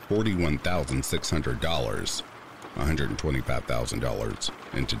had $41,600, $125,000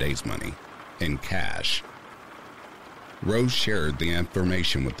 in today's money, in cash. Rose shared the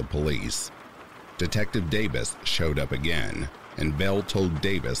information with the police. Detective Davis showed up again, and Bell told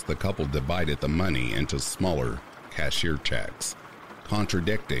Davis the couple divided the money into smaller cashier checks,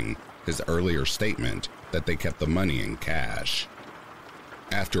 contradicting his earlier statement that they kept the money in cash.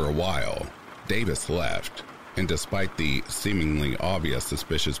 After a while, Davis left, and despite the seemingly obvious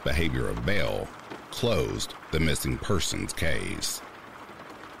suspicious behavior of Bell, closed the missing persons case.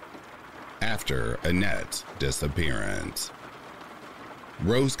 After Annette's disappearance,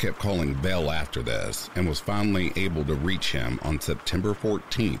 Rose kept calling Bell after this and was finally able to reach him on September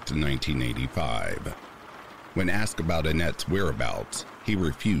 14, 1985. When asked about Annette's whereabouts, he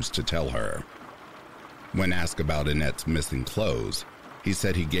refused to tell her. When asked about Annette's missing clothes, he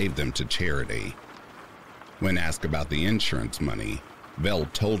said he gave them to charity. When asked about the insurance money, Bell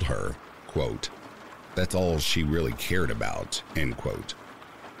told her, quote, "That's all she really cared about," end quote.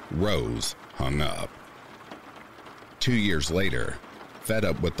 Rose hung up. 2 years later, fed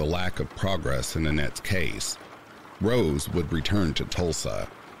up with the lack of progress in Annette's case, Rose would return to Tulsa.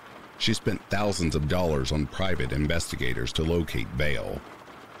 She spent thousands of dollars on private investigators to locate Bale.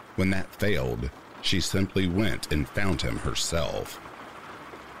 When that failed, she simply went and found him herself.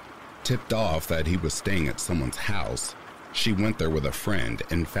 Tipped off that he was staying at someone's house, she went there with a friend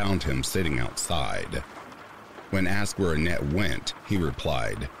and found him sitting outside. When asked where Annette went, he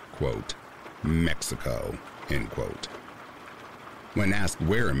replied, quote, "Mexico," end quote. When asked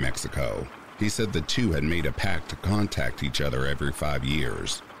where in Mexico, he said the two had made a pact to contact each other every 5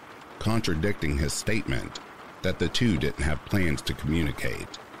 years, contradicting his statement that the two didn't have plans to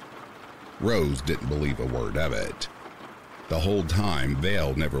communicate. Rose didn't believe a word of it. The whole time,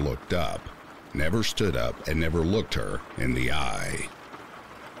 Vale never looked up, never stood up, and never looked her in the eye.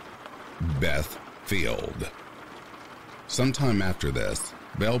 Beth Field. Sometime after this,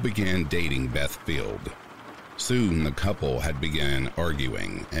 Bell began dating Beth Field. Soon the couple had begun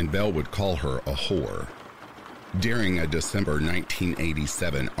arguing, and Bell would call her a whore. During a December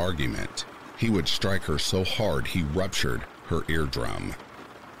 1987 argument, he would strike her so hard he ruptured her eardrum.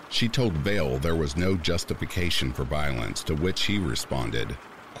 She told Vale there was no justification for violence, to which he responded,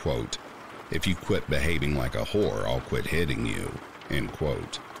 quote, "If you quit behaving like a whore, I'll quit hitting you," end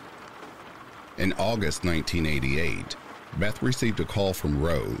quote. In August 1988, Beth received a call from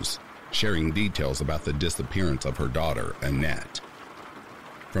Rose, sharing details about the disappearance of her daughter, Annette.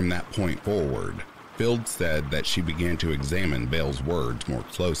 From that point forward, Field said that she began to examine Bale's words more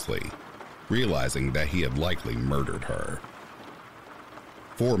closely, realizing that he had likely murdered her.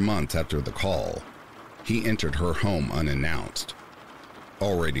 4 months after the call, he entered her home unannounced.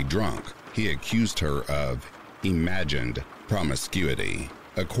 Already drunk, he accused her of imagined promiscuity,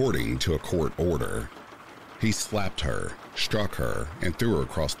 according to a court order. He slapped her, struck her, and threw her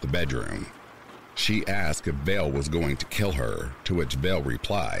across the bedroom. She asked if Vale was going to kill her, to which Vale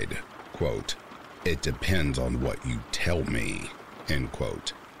replied, quote, "It depends on what you tell me," end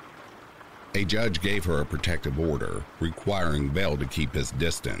quote. A judge gave her a protective order, requiring Vale to keep his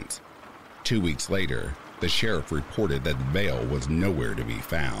distance. 2 weeks later, the sheriff reported that Vale was nowhere to be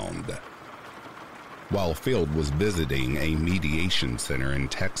found. While Field was visiting a mediation center in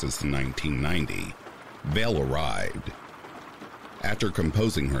Texas in 1990, Vale arrived. After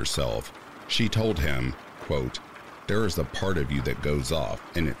composing herself, she told him, quote, "There is a part of you that goes off,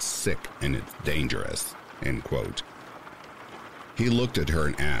 and it's sick and it's dangerous," end quote. He looked at her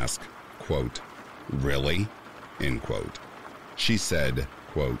and asked, quote, "Really?" end quote. She said,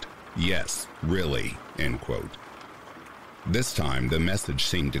 quote, "Yes, really," end quote. This time, the message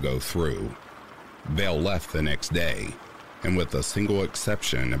seemed to go through. Vale left the next day, and with a single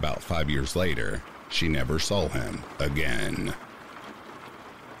exception about 5 years later, she never saw him again.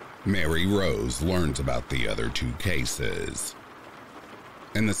 Mary Rose learns about the other two cases.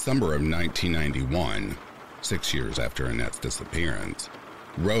 In the summer of 1991, 6 years after Annette's disappearance,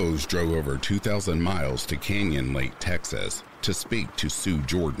 Rose drove over 2,000 miles to Canyon Lake, Texas, to speak to Sue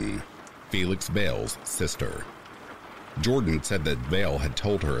Jordan, Felix Vale's sister. Jordan said that Vale had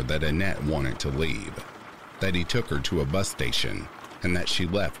told her that Annette wanted to leave, that he took her to a bus station, and that she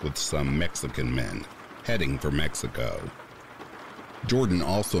left with some Mexican men, heading for Mexico. Jordan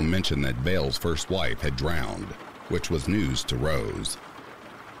also mentioned that Vale's first wife had drowned, which was news to Rose.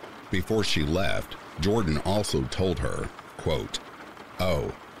 Before she left, Jordan also told her, quote,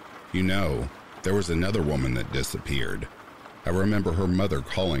 "Oh, you know, there was another woman that disappeared. I remember her mother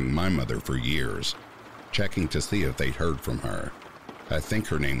calling my mother for years, checking to see if they'd heard from her. I think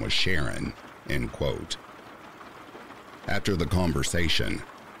her name was Sharon," end quote. After the conversation,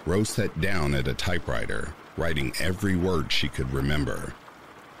 Rose sat down at a typewriter, writing every word she could remember.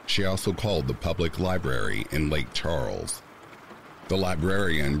 she also called the public library in Lake Charles. The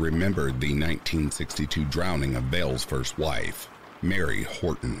librarian remembered the 1962 drowning of Vale's first wife, Mary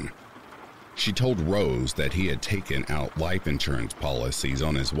Horton. She told Rose that he had taken out life insurance policies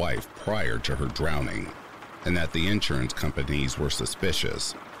on his wife prior to her drowning, and that the insurance companies were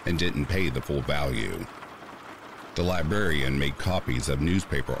suspicious and didn't pay the full value. The librarian made copies of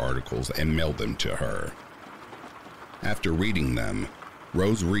newspaper articles and mailed them to her. After reading them,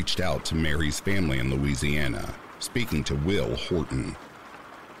 Rose reached out to Mary's family in Louisiana, speaking to Will Horton.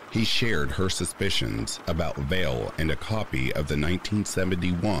 He shared her suspicions about Vale and a copy of the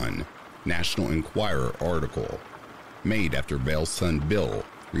 1971 National Enquirer article made after Vale's son Bill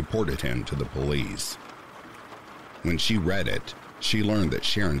reported him to the police. When she read it, she learned that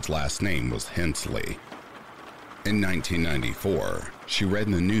Sharon's last name was Hensley. In 1994, she read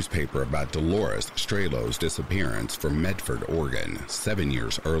in the newspaper about Dolores Strelow's disappearance from Medford, Oregon, 7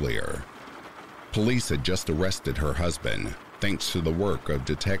 years earlier. Police had just arrested her husband, thanks to the work of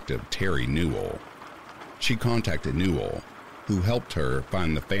Detective Terry Newell. She contacted Newell, who helped her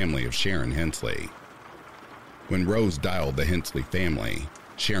find the family of Sharon Hensley. When Rose dialed the Hensley family,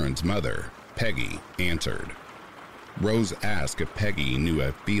 Sharon's mother, Peggy, answered. Rose asked if Peggy knew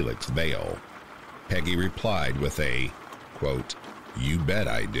a Felix Vale. Peggy replied with a, quote, "You bet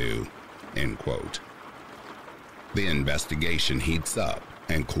I do," end quote. The investigation heats up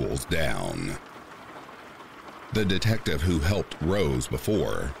and cools down. The detective who helped Rose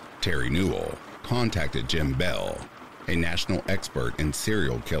before, Terry Newell, contacted Jim Bell, a national expert in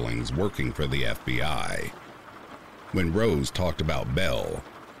serial killings working for the FBI. When Rose talked about Bell,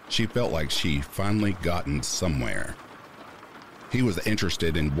 she felt like she finally gotten somewhere. He was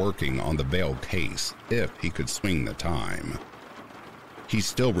interested in working on the Vale case if he could swing the time. He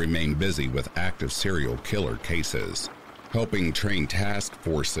still remained busy with active serial killer cases, helping train task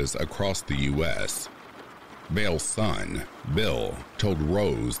forces across the U.S. Vale's son, Bill, told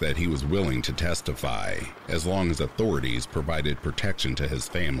Rose that he was willing to testify as long as authorities provided protection to his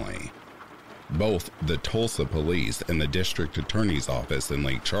family. Both the Tulsa police and the district attorney's office in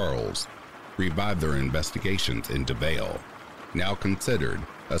Lake Charles revived their investigations into Vale, now considered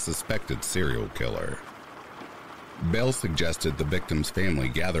a suspected serial killer. Bell suggested the victim's family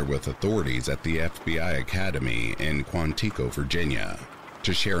gather with authorities at the FBI Academy in Quantico, Virginia,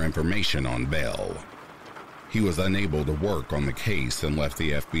 to share information on Vale. He was unable to work on the case and left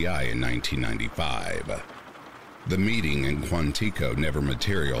the FBI in 1995. The meeting in Quantico never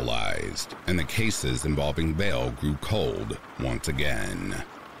materialized, and the cases involving Vale grew cold once again.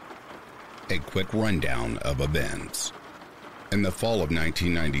 A quick rundown of events. In the fall of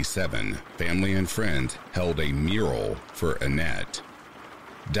 1997, family and friends held a mural for Annette.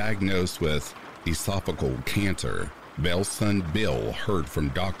 Diagnosed with esophageal cancer, Vale's son Bill heard from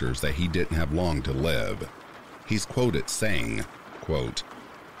doctors that he didn't have long to live. He's quoted saying, quote,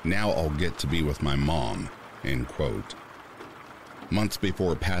 "Now I'll get to be with my mom," end quote. Months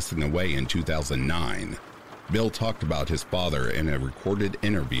before passing away in 2009, Bill talked about his father in a recorded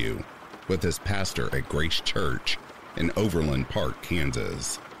interview with his pastor at Grace Church in Overland Park,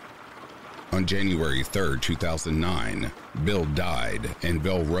 Kansas. On January 3, 2009, Bill died, and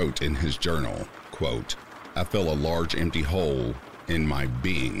Bill wrote in his journal, quote, "I feel a large empty hole in my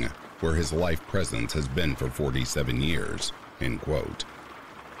being where his life presence has been for 47 years, end quote,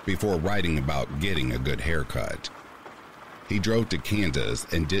 before writing about getting a good haircut. He drove to Kansas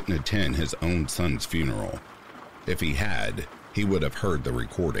and didn't attend his own son's funeral. If he had, he would have heard the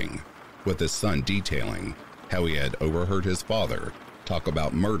recording, with his son detailing how he had overheard his father talk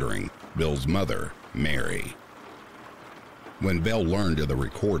about murdering Bill's mother, Mary. When Bell learned of the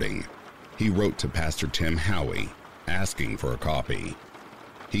recording, he wrote to Pastor Tim Howie asking for a copy.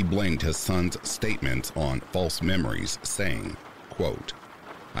 He blamed his son's statements on false memories, saying, quote,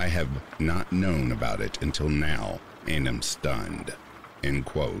 "I have not known about it until now and am stunned," end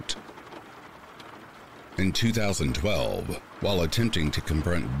quote. In 2012, while attempting to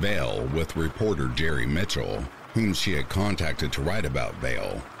confront Vale with reporter Jerry Mitchell, whom she had contacted to write about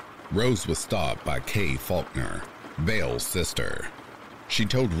Vale, Rose was stopped by Kay Faulkner, Vale's sister. She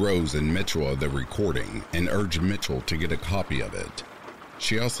told Rose and Mitchell of the recording and urged Mitchell to get a copy of it.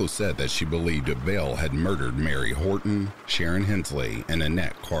 She also said that she believed that Vale had murdered Mary Horton, Sharon Hensley, and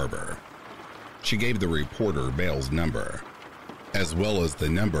Annette Carver. She gave the reporter Vale's number, as well as the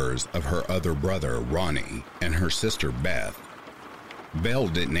numbers of her other brother, Ronnie, and her sister, Beth. Vale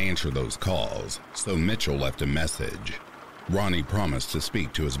didn't answer those calls, so Mitchell left a message. Ronnie promised to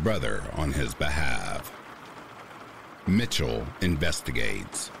speak to his brother on his behalf. Mitchell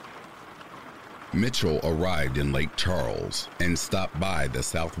investigates. Mitchell arrived in Lake Charles and stopped by the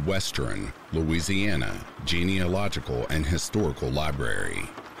Southwestern Louisiana Genealogical and Historical Library,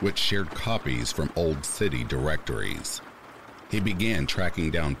 which shared copies from old city directories. He began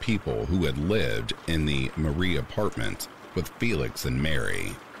tracking down people who had lived in the Marie apartments with Felix and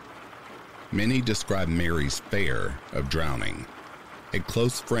Mary. Many described Mary's fear of drowning. A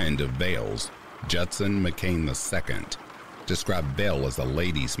close friend of Vale's, Judson McCain II, described Vale as a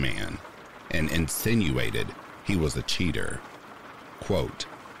ladies' man and insinuated he was a cheater. Quote,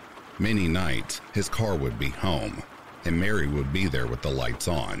 "Many nights his car would be home and Mary would be there with the lights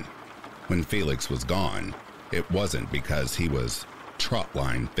on. When Felix was gone, it wasn't because he was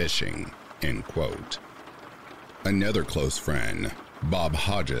trotline fishing," end quote. Another close friend, Bob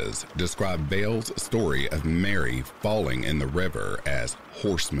Hodges, described Vale's story of Mary falling in the river as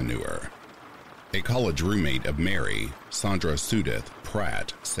horse manure. A college roommate of Mary, Sandra Sudeth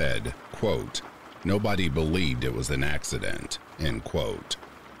Pratt, said, quote, "Nobody believed it was an accident," end quote.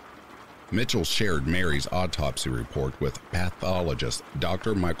 Mitchell shared Mary's autopsy report with pathologist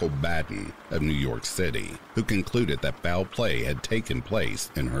Dr. Michael Batten of New York City, who concluded that foul play had taken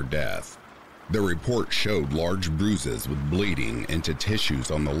place in her death. The report showed large bruises with bleeding into tissues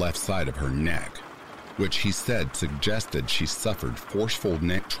on the left side of her neck, which he said suggested she suffered forceful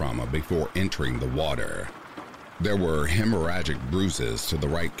neck trauma before entering the water. There were hemorrhagic bruises to the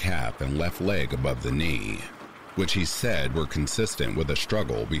right calf and left leg above the knee, which he said were consistent with a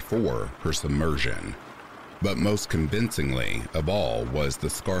struggle before her submersion. But most convincingly of all was the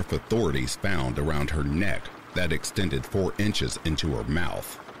scarf authorities found around her neck that extended 4 inches into her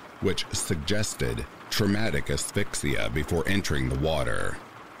mouth, which suggested traumatic asphyxia before entering the water.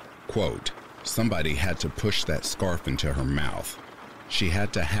 Quote, "Somebody had to push that scarf into her mouth. She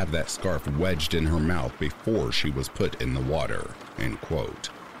had to have that scarf wedged in her mouth before she was put in the water," end quote.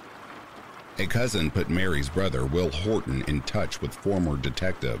 A cousin put Mary's brother, Will Horton, in touch with former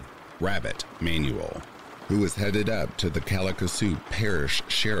detective Rabbit Manuel, who was headed up to the Kalamazoo Parish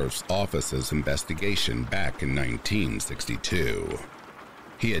Sheriff's Office's investigation back in 1962.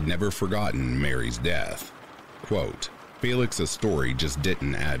 He had never forgotten Mary's death. Quote, "Felix's story just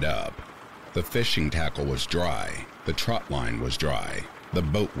didn't add up. The fishing tackle was dry, the trot line was dry, the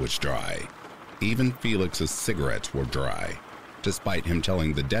boat was dry. Even Felix's cigarettes were dry. Despite him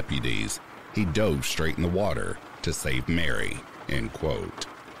telling the deputies, he dove straight in the water to save Mary," end quote.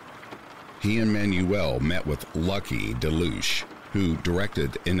 He and Manuel met with Lucky DeLuche, who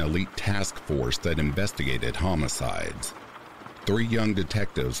directed an elite task force that investigated homicides. 3 young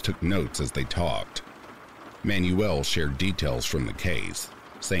detectives took notes as they talked. Manuel shared details from the case,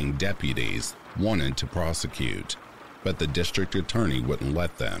 saying deputies wanted to prosecute, but the district attorney wouldn't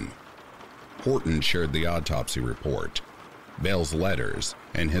let them. Horton shared the autopsy report, Vale's letters,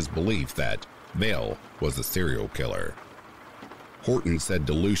 and his belief that Vale was a serial killer. Horton said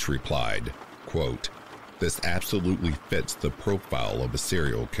DeLuche replied, quote, "This absolutely fits the profile of a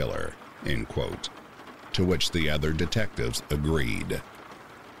serial killer," end quote, to which the other detectives agreed.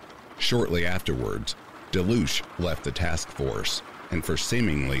 Shortly afterwards, DeLuche left the task force, and for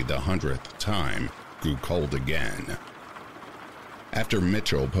seemingly the 100th time, grew cold again. After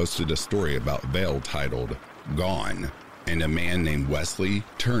Mitchell posted a story about Vale titled "Gone," and a man named Wesley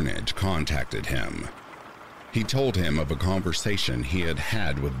Turnage contacted him. He told him of a conversation he had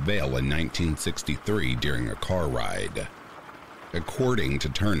had with Vale in 1963 during a car ride. According to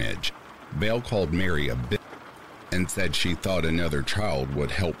Turnage, Vale called Mary a bitch and said she thought another child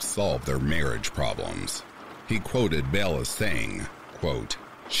would help solve their marriage problems. He quoted Vale as saying, quote,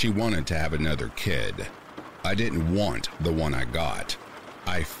 "She wanted to have another kid. I didn't want the one I got.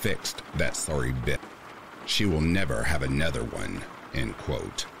 I fixed that sorry bitch. She will never have another one," end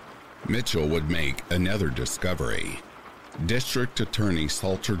quote. Mitchell would make another discovery. District Attorney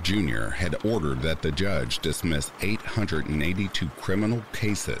Salter Jr. had ordered that the judge dismiss 882 criminal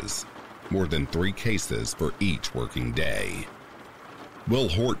cases, more than 3 cases for each working day. Will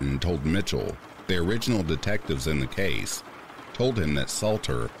Horton told Mitchell the original detectives in the case told him that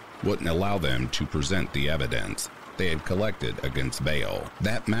Salter wouldn't allow them to present the evidence they had collected against Vale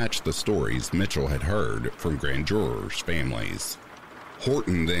that matched the stories Mitchell had heard from grand jurors' families.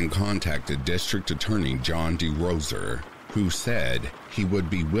 Horton then contacted District Attorney John D. Roser, who said he would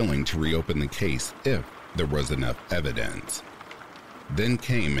be willing to reopen the case if there was enough evidence. Then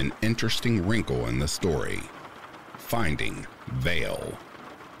came an interesting wrinkle in the story: finding Vale.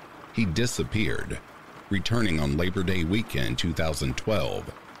 He disappeared, returning on Labor Day weekend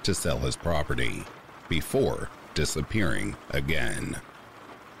 2012 to sell his property, before disappearing again.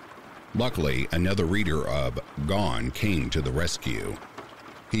 Luckily, another reader of Gone came to the rescue.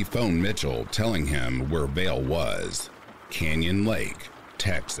 He phoned Mitchell telling him where Vale was, Canyon Lake,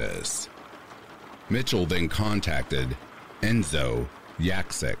 Texas. Mitchell then contacted Enzo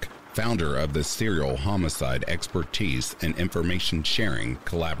Yaksik, founder of the Serial Homicide Expertise and Information Sharing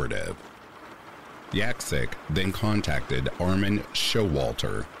Collaborative. Yaksik then contacted Armin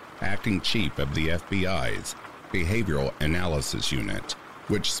Showalter, acting chief of the FBI's Behavioral Analysis Unit,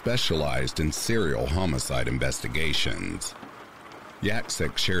 which specialized in serial homicide investigations.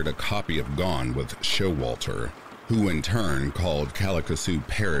 Yaksik shared a copy of Gone with Showalter, who in turn called Kalamazoo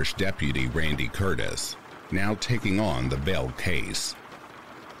Parish Deputy Randy Curtis, now taking on the Vale case.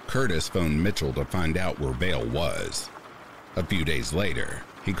 Curtis phoned Mitchell to find out where Vale was. A few days later,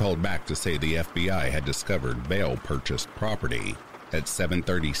 he called back to say the FBI had discovered Vale purchased property at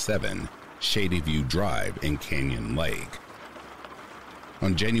 737 Shady View Drive in Canyon Lake.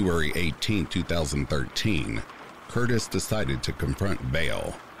 On January 18, 2013, Curtis decided to confront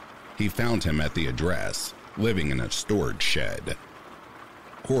Vale. He found him at the address, living in a storage shed.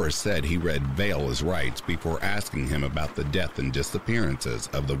 Corris said he read Vale's rights before asking him about the death and disappearances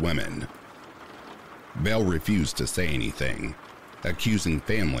of the women. Vale refused to say anything, accusing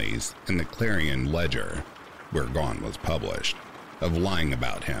families and the Clarion Ledger, where Gone was published, of lying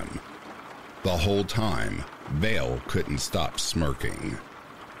about him. The whole time, Vale couldn't stop smirking.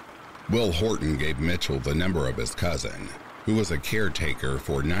 Will Horton gave Mitchell the number of his cousin, who was a caretaker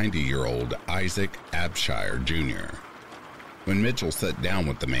for 90-year-old Isaac Abshire Jr. When Mitchell sat down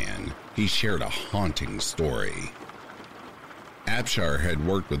with the man, he shared a haunting story. Abshire had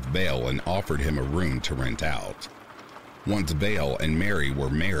worked with Vale and offered him a room to rent out. Once Vale and Mary were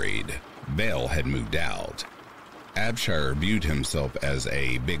married, Vale had moved out. Abshire viewed himself as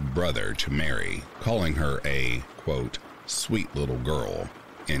a big brother to Mary, calling her a, quote, sweet little girl,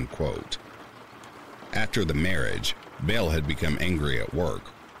 end quote. After the marriage, Vale had become angry at work,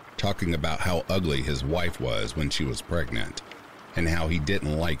 talking about how ugly his wife was when she was pregnant, and how he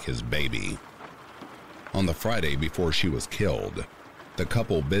didn't like his baby. On the Friday before she was killed, the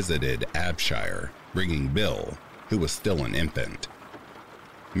couple visited Abshire, bringing Bill, who was still an infant.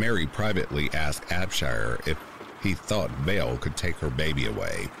 Mary privately asked Abshire if he thought Vale could take her baby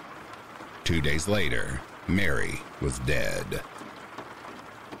away. 2 days later, Mary was dead.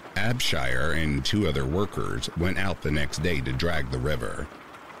 Abshire and 2 other workers went out the next day to drag the river.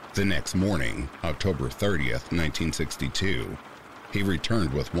 The next morning, October 30th, 1962, he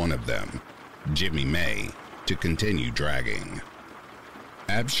returned with one of them, Jimmy May, to continue dragging.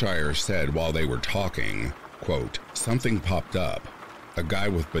 Abshire said while they were talking, quote, something popped up. A guy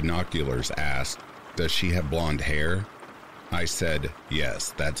with binoculars asked, does she have blonde hair? I said,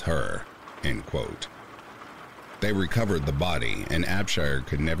 yes, that's her, end quote. They recovered the body, and Abshire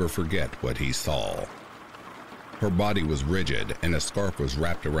could never forget what he saw. Her body was rigid, and a scarf was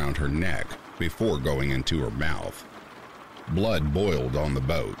wrapped around her neck before going into her mouth. Blood boiled on the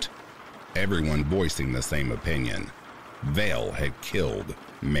boat, everyone voicing the same opinion. Vale had killed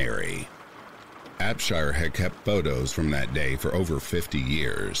Mary. Abshire had kept photos from that day for over 50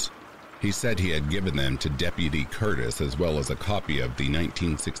 years. He said he had given them to Deputy Curtis as well as a copy of the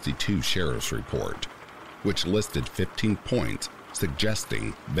 1962 Sheriff's Report, which listed 15 points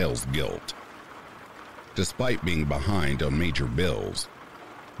suggesting Vale's guilt. Despite being behind on major bills,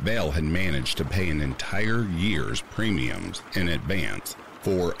 Vale had managed to pay an entire year's premiums in advance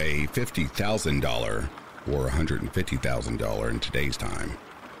for a $50,000, or $150,000 in today's time,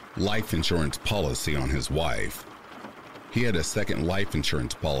 life insurance policy on his wife. He had a second life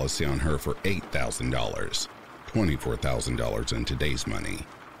insurance policy on her for $8,000, $24,000 in today's money,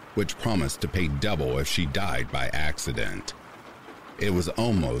 which promised to pay double if she died by accident. It was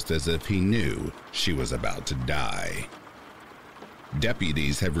almost as if he knew she was about to die.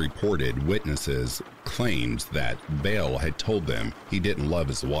 Deputies have reported witnesses' claims that Vale had told them he didn't love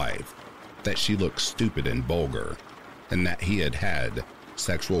his wife, that she looked stupid and vulgar, and that he had had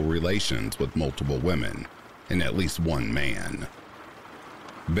sexual relations with multiple women and at least one man.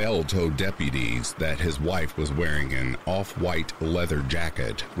 Vale told deputies that his wife was wearing an off-white leather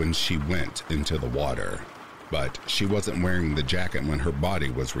jacket when she went into the water, but she wasn't wearing the jacket when her body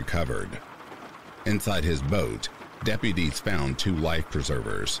was recovered. Inside his boat, deputies found 2 life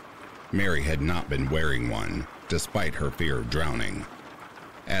preservers. Mary had not been wearing one, despite her fear of drowning.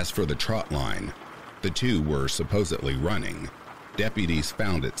 As for the trot line, the 2 were supposedly running. Deputies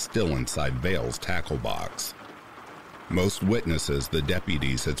found it still inside Vale's tackle box. Most witnesses the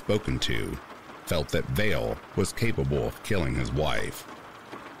deputies had spoken to felt that Vale was capable of killing his wife.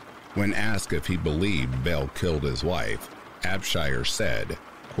 When asked if he believed Vale killed his wife, Abshire said,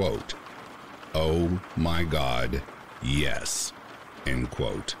 quote, "Oh my God, yes," end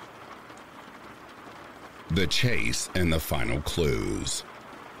quote. The chase and the final clues.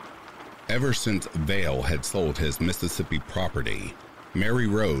 Ever since VOL had sold his Mississippi property, Mary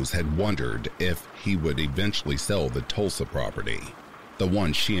Rose had wondered if he would eventually sell the Tulsa property, the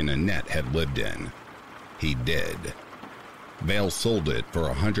one she and Annette had lived in. He did. VOL sold it for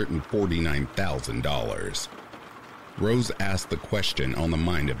 $149,000. Rose asked the question on the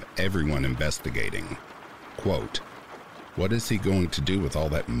mind of everyone investigating. Quote, "What is he going to do with all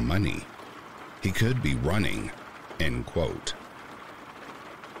that money? He could be running," end quote.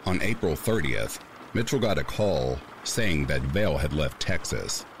 On April 30th, Mitchell got a call saying that VOL had left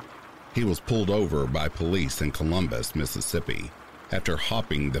Texas. He was pulled over by police in Columbus, Mississippi, after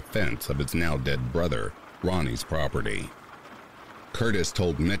hopping the fence of his now dead brother, Ronnie's property. Curtis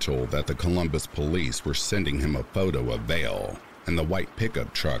told Mitchell that the Columbus police were sending him a photo of VOL and the white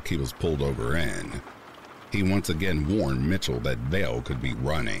pickup truck he was pulled over in. He once again warned Mitchell that VOL could be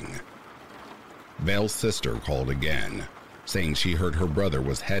running. VOL's sister called again, saying she heard her brother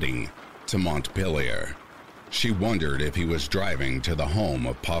was heading to Montpelier. She wondered if he was driving to the home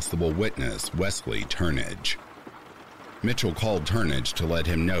of possible witness Wesley Turnage. Mitchell called Turnage to let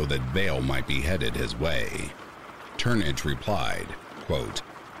him know that VOL might be headed his way. Turnage replied, quote,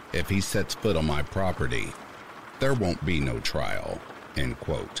 "If he sets foot on my property, there won't be no trial," end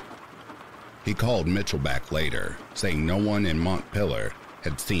quote. He called Mitchell back later, saying no one in Montpelier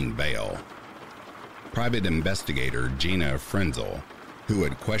had seen VOL. Private investigator Gina Frenzel, who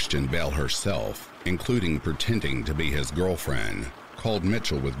had questioned VOL herself, including pretending to be his girlfriend, called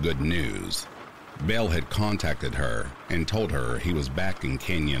Mitchell with good news. VOL had contacted her and told her he was back in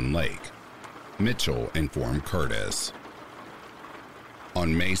Canyon Lake. Mitchell informed Curtis.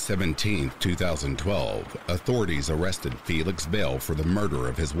 On May 17, 2012, authorities arrested Felix VOL for the murder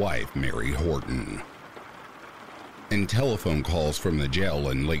of his wife, Mary Horton. In telephone calls from the jail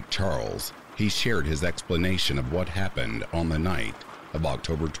in Lake Charles, he shared his explanation of what happened on the night of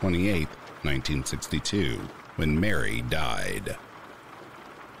October 28, 1962, when Mary died.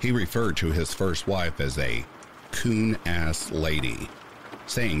 He referred to his first wife as a coon-ass lady,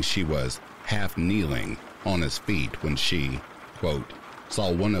 saying she was half kneeling on his feet when she, quote, saw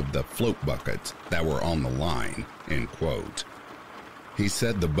one of the float buckets that were on the line, end quote. He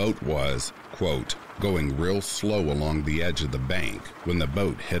said the boat was, quote, going real slow along the edge of the bank when the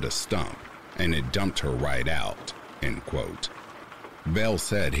boat hit a stump, and it dumped her right out, end quote. VOL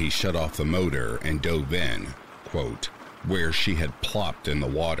said he shut off the motor and dove in, quote, where she had plopped in the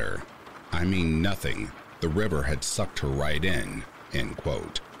water. I mean nothing, the river had sucked her right in, end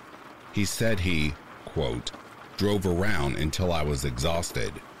quote. He said he, quote, drove around until I was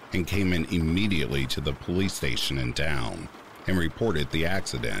exhausted and came in immediately to the police station in town and reported the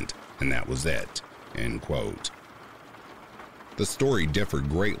accident, and that was it, end quote. The story differed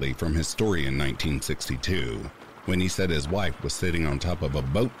greatly from his story in 1962, when he said his wife was sitting on top of a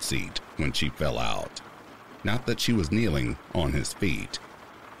boat seat when she fell out, not that she was kneeling on his feet.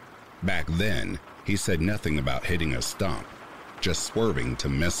 Back then, he said nothing about hitting a stump, just swerving to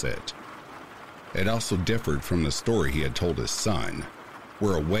miss it. It also differed from the story he had told his son,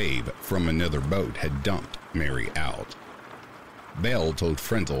 where a wave from another boat had dumped Mary out. VOL told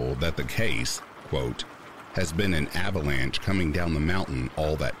Frenzel that the case, quote, has been an avalanche coming down the mountain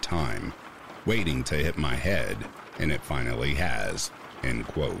all that time, waiting to hit my head, and it finally has, end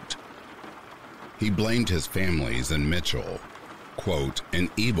quote. He blamed his families and Mitchell, quote, an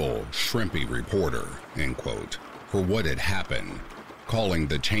evil, shrimpy reporter, end quote, for what had happened, calling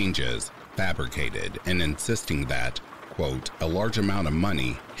the changes fabricated and insisting that, quote, a large amount of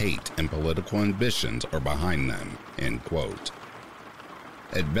money, hate, and political ambitions are behind them, end quote.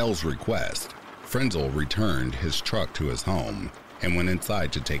 At VOL's request, Frenzel returned his truck to his home and went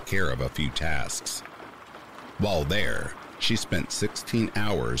inside to take care of a few tasks. While there, she spent 16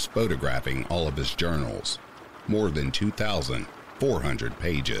 hours photographing all of his journals, more than 2,400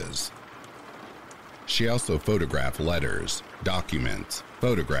 pages. She also photographed letters, documents,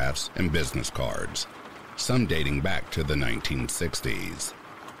 photographs, and business cards, some dating back to the 1960s.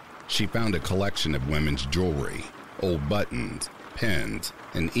 She found a collection of women's jewelry, old buttons, pens,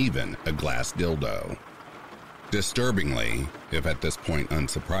 and even a glass dildo. Disturbingly, if at this point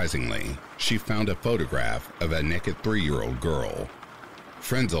unsurprisingly, she found a photograph of a naked 3-year-old girl.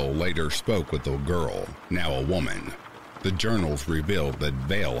 Frenzel later spoke with the girl, now a woman. The journals revealed that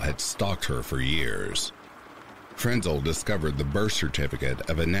VOL had stalked her for years. Frenzel discovered the birth certificate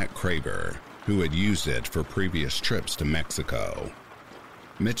of Annette Craver, who had used it for previous trips to Mexico.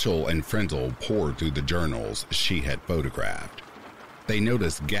 Mitchell and Frenzel pored through the journals she had photographed. They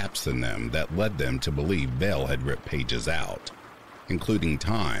noticed gaps in them that led them to believe VOL had ripped pages out, including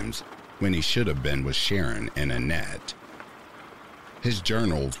times when he should have been with Sharon and Annette. His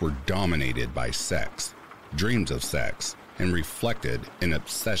journals were dominated by sex, dreams of sex, and reflected an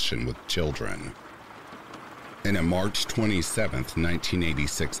obsession with children. In a March 27,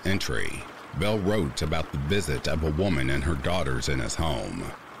 1986 entry, Bell wrote about the visit of a woman and her daughters in his home.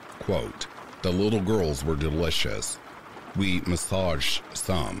 Quote, "The little girls were delicious. We massaged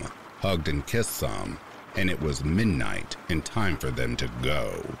some, hugged and kissed some, and it was midnight and time for them to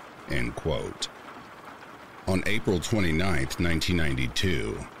go." End quote. On April 29,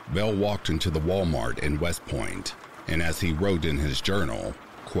 1992, Bell walked into the Walmart in West Point, and as he wrote in his journal,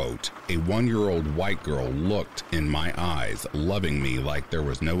 quote, "A 1-year-old white girl looked in my eyes, loving me like there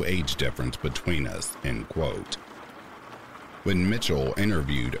was no age difference between us," end quote. When Mitchell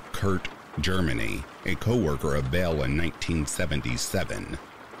interviewed Kurt Germany, a co-worker of Bell in 1977,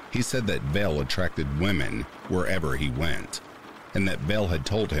 he said that Bell attracted women wherever he went, and that Bell had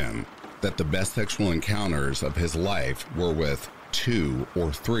told him that the best sexual encounters of his life were with 2-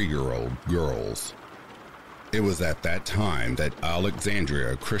 or 3-year-old girls. It was at that time that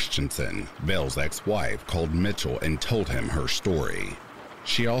Alexandria Christensen, Bell's ex-wife, called Mitchell and told him her story.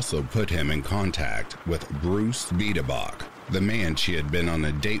 She also put him in contact with Bruce Biederbach, the man she had been on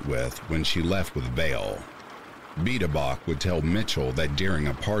a date with when she left with Bell. Biederbach would tell Mitchell that during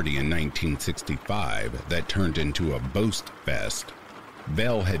a party in 1965 that turned into a boast fest,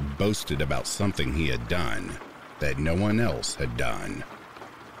 Bell had boasted about something he had done that no one else had done.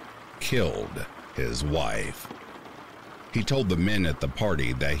 Killed his wife. He told the men at the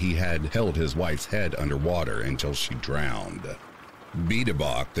party that he had held his wife's head underwater until she drowned.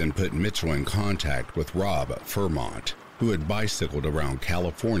 Biederbach then put Mitchell in contact with Rob Fermont, who had bicycled around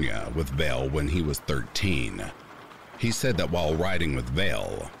California with Bell when he was 13. He said that while riding with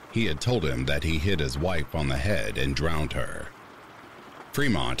Bell, he had told him that he hit his wife on the head and drowned her.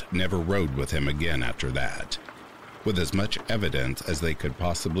 Fremont never rode with him again after that. With as much evidence as they could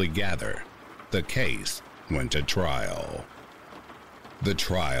possibly gather, the case went to trial. The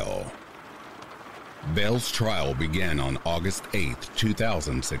trial. Bell's trial began on August 8,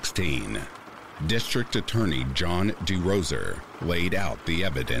 2016. District Attorney John DeRoser laid out the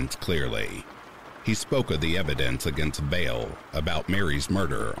evidence clearly. He spoke of the evidence against Bell about Mary's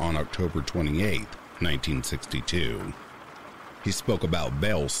murder on October 28, 1962. He spoke about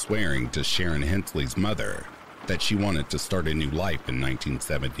Bell swearing to Sharon Hensley's mother that she wanted to start a new life in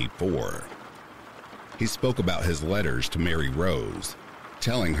 1974. He spoke about his letters to Mary Rose,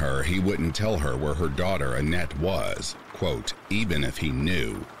 telling her he wouldn't tell her where her daughter Annette was, quote, even if he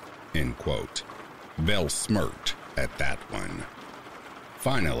knew, end quote. Bell smirked at that one.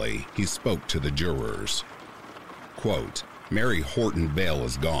 Finally, he spoke to the jurors. Quote, Mary Horton Bell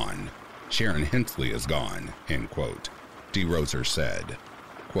is gone. Sharon Hensley is gone, end quote. DeRoser said,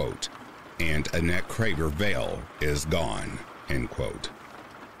 quote, and Annette Craver Vale is gone, end quote.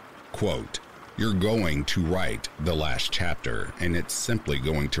 Quote, you're going to write the last chapter, and it's simply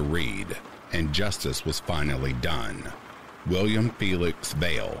going to read, and justice was finally done. William Felix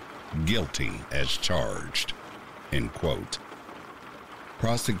Vale, guilty as charged, end quote.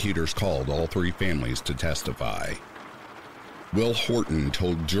 Prosecutors called all three families to testify. Will Horton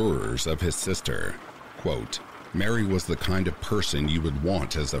told jurors of his sister, quote, Mary was the kind of person you would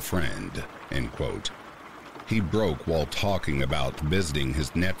want as a friend, end quote. He broke while talking about visiting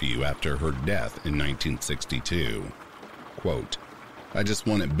his nephew after her death in 1962. Quote, I just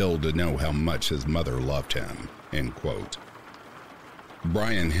wanted Bill to know how much his mother loved him, end quote.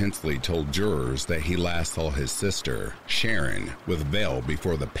 Brian Hensley told jurors that he last saw his sister, Sharon, with Vale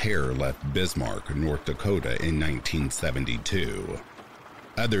before the pair left Bismarck, North Dakota in 1972.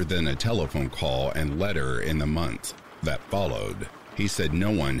 Other than a telephone call and letter in the months that followed, he said no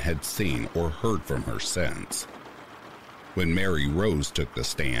one had seen or heard from her since. When Mary Rose took the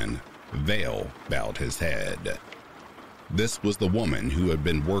stand, Vale bowed his head. This was the woman who had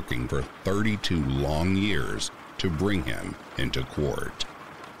been working for 32 long years to bring him into court.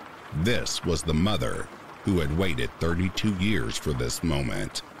 This was the mother who had waited 32 years for this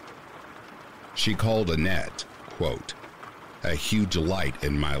moment. She called Annette, quote, a huge light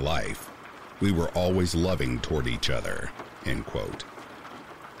in my life. We were always loving toward each other, end quote.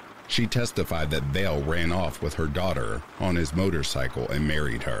 She testified that Vale ran off with her daughter on his motorcycle and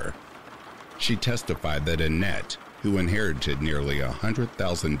married her. She testified that Annette, who inherited nearly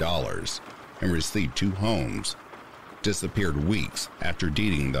 $100,000 and received 2 homes, disappeared weeks after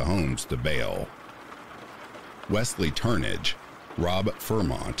deeding the homes to Vale. Wesley Turnage, Rob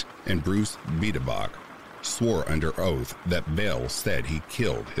Fermont, and Bruce Biederbach swore under oath that Vale said he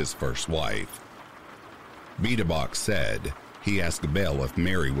killed his first wife. Biederbach said He asked Bell if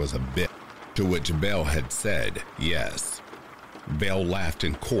Mary was a bitch, to which Bell had said yes. Bell laughed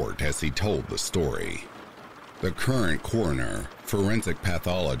in court as he told the story. The current coroner, forensic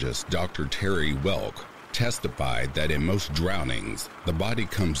pathologist Dr. Terry Welk, testified that in most drownings, the body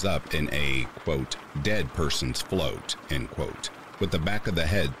comes up in a, quote, dead person's float, end quote, with the back of the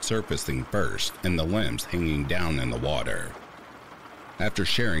head surfacing first and the limbs hanging down in the water. After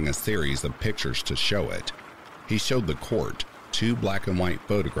sharing a series of pictures to show it, he showed the court 2 black and white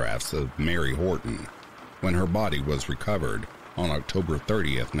photographs of Mary Horton when her body was recovered on October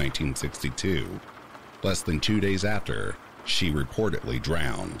 30th, 1962. Less than 2 days after, she reportedly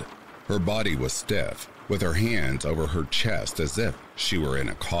drowned. Her body was stiff, with her hands over her chest as if she were in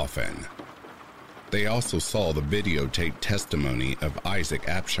a coffin. They also saw the videotaped testimony of Isaac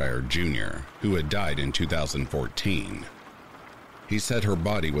Apshire Jr., who had died in 2014. He said her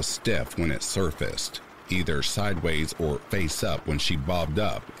body was stiff when it surfaced, either sideways or face up when she bobbed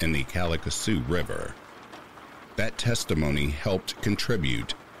up in the Calcasieu River. That testimony helped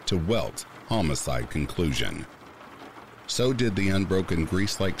contribute to Welk's homicide conclusion. So did the unbroken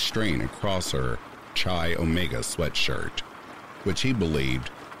grease-like stain across her Chi Omega sweatshirt, which he believed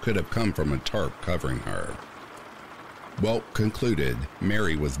could have come from a tarp covering her. Welk concluded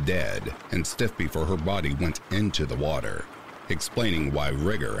Mary was dead and stiff before her body went into the water, explaining why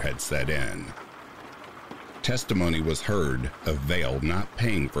rigor had set in. Testimony was heard of VOL not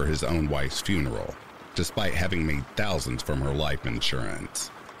paying for his own wife's funeral, despite having made thousands from her life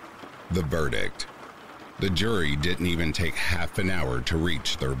insurance. The verdict. The jury didn't even take half an hour to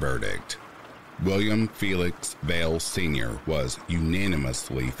reach their verdict. William Felix VOL Sr. was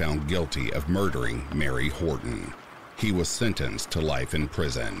unanimously found guilty of murdering Mary Horton. He was sentenced to life in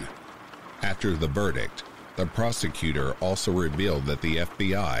prison. After the verdict, the prosecutor also revealed that the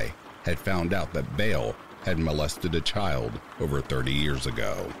FBI had found out that VOL had molested a child over 30 years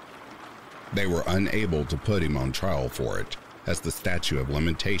ago. They were unable to put him on trial for it, as the statute of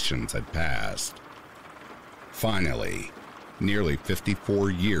limitations had passed. Finally, nearly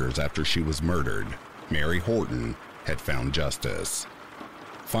 54 years after she was murdered, Mary Horton had found justice.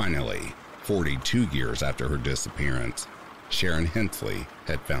 Finally, 42 years after her disappearance, Sharon Hensley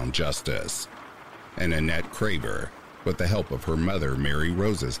had found justice. And Annette Craver, with the help of her mother Mary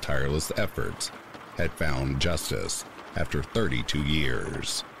Rose's tireless efforts, had found justice after 32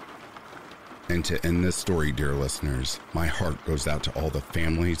 years. And to end this story, dear listeners, my heart goes out to all the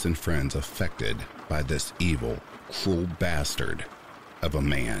families and friends affected by this evil, cruel bastard of a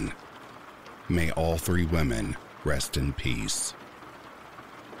man. May all 3 women rest in peace.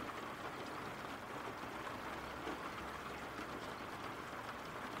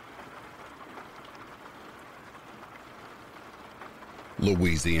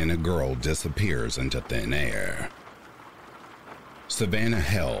 Louisiana girl disappears into thin air. Savannah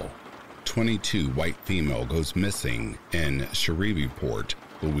Hell, 22 white female, goes missing in Shreveport,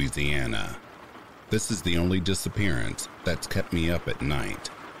 Louisiana. This is the only disappearance that's kept me up at night.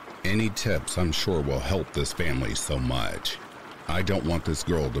 Any tips I'm sure will help this family so much. I don't want this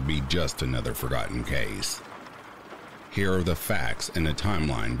girl to be just another forgotten case. Here are the facts and a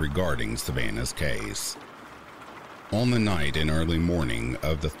timeline regarding Savannah's case. On the night and early morning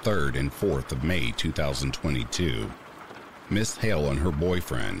of the 3rd and 4th of May 2022, Miss Hale and her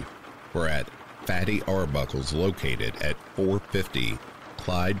boyfriend were at Fatty Arbuckle's located at 450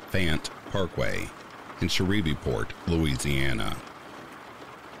 Clyde Fant Parkway in Shreveport, Louisiana.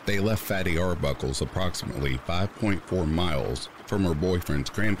 They left Fatty Arbuckle's approximately 5.4 miles from her boyfriend's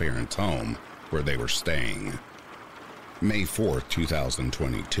grandparents' home where they were staying. May 4th,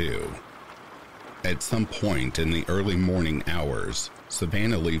 2022. At some point in the early morning hours,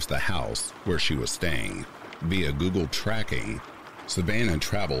 Savannah leaves the house where she was staying. Via Google tracking, Savannah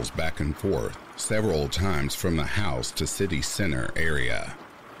travels back and forth several times from the house to city center area.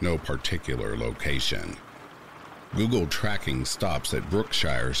 No particular location. Google tracking stops at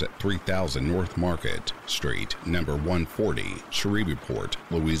Brookshire's at 3000 North Market Street, number 140, Shreveport,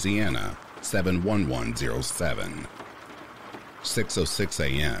 Louisiana, 71107. 6:06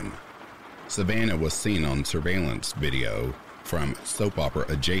 a.m. Savannah was seen on surveillance video from soap opera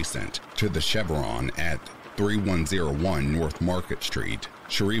adjacent to the Chevron at 3101 North Market Street,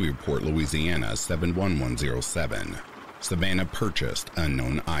 Shreveport, Louisiana, 71107. Savannah purchased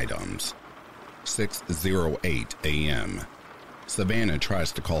unknown items. 6:08 a.m. Savannah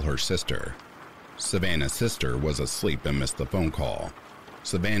tries to call her sister. Savannah's sister was asleep and missed the phone call.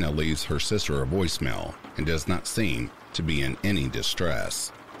 Savannah leaves her sister a voicemail and does not seem to be in any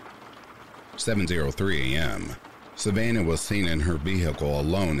distress. 7:03 a.m. Savannah was seen in her vehicle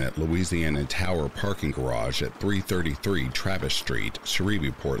alone at Louisiana Tower parking garage at 333 Travis Street,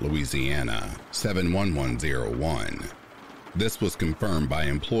 Shreveport, Louisiana, 71101. This was confirmed by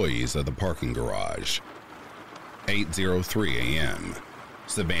employees of the parking garage. 8:03 a.m.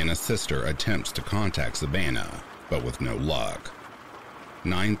 Savannah's sister attempts to contact Savannah, but with no luck.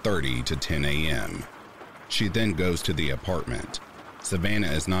 9:30 to 10 a.m. She then goes to the apartment.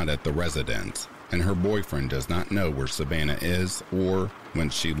 Savannah is not at the residence, and her boyfriend does not know where Savannah is or when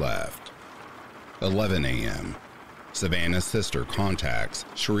she left. 11 a.m. Savannah's sister contacts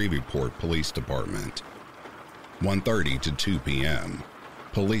Shreveport Police Department. 1:30 to 2 p.m.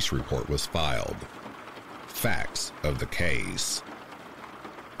 Police report was filed. Facts of the case.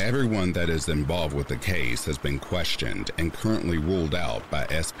 Everyone that is involved with the case has been questioned and currently ruled out by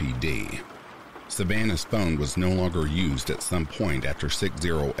SPD. Savannah's phone was no longer used at some point after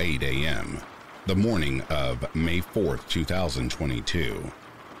 6:08 a.m., the morning of May 4, 2022.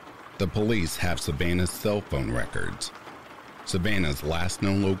 The police have Savannah's cell phone records. Savannah's last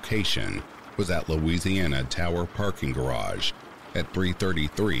known location was at Louisiana Tower parking garage at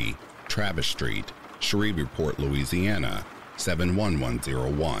 333 Travis Street, Shreveport, Louisiana,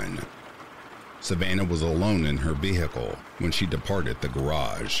 71101. Savannah was alone in her vehicle when she departed the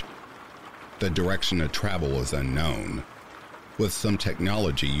garage. The direction of travel is unknown. With some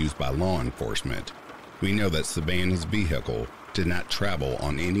technology used by law enforcement, we know that Savannah's vehicle did not travel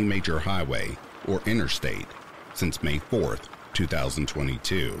on any major highway or interstate since May 4th,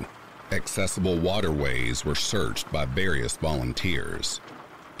 2022. Accessible waterways were searched by various volunteers.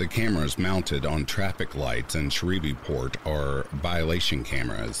 The cameras mounted on traffic lights in Shreveport are violation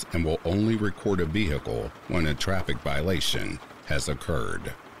cameras and will only record a vehicle when a traffic violation has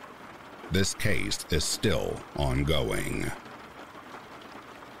occurred. This case is still ongoing.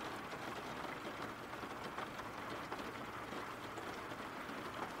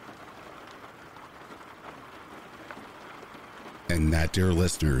 And that, dear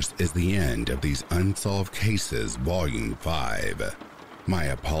listeners, is the end of these Unsolved Cases Volume 5. My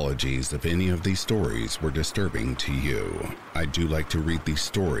apologies if any of these stories were disturbing to you. I do like to read these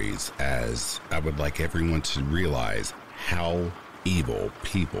stories as I would like everyone to realize how evil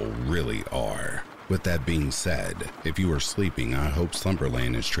people really are. With that being said, if you are sleeping, I hope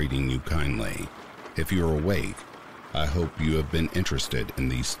Slumberland is treating you kindly. If you are awake, I hope you have been interested in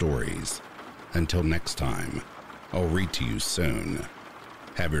these stories. Until next time, I'll read to you soon.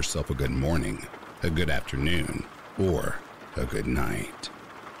 Have yourself a good morning, a good afternoon, or a good night.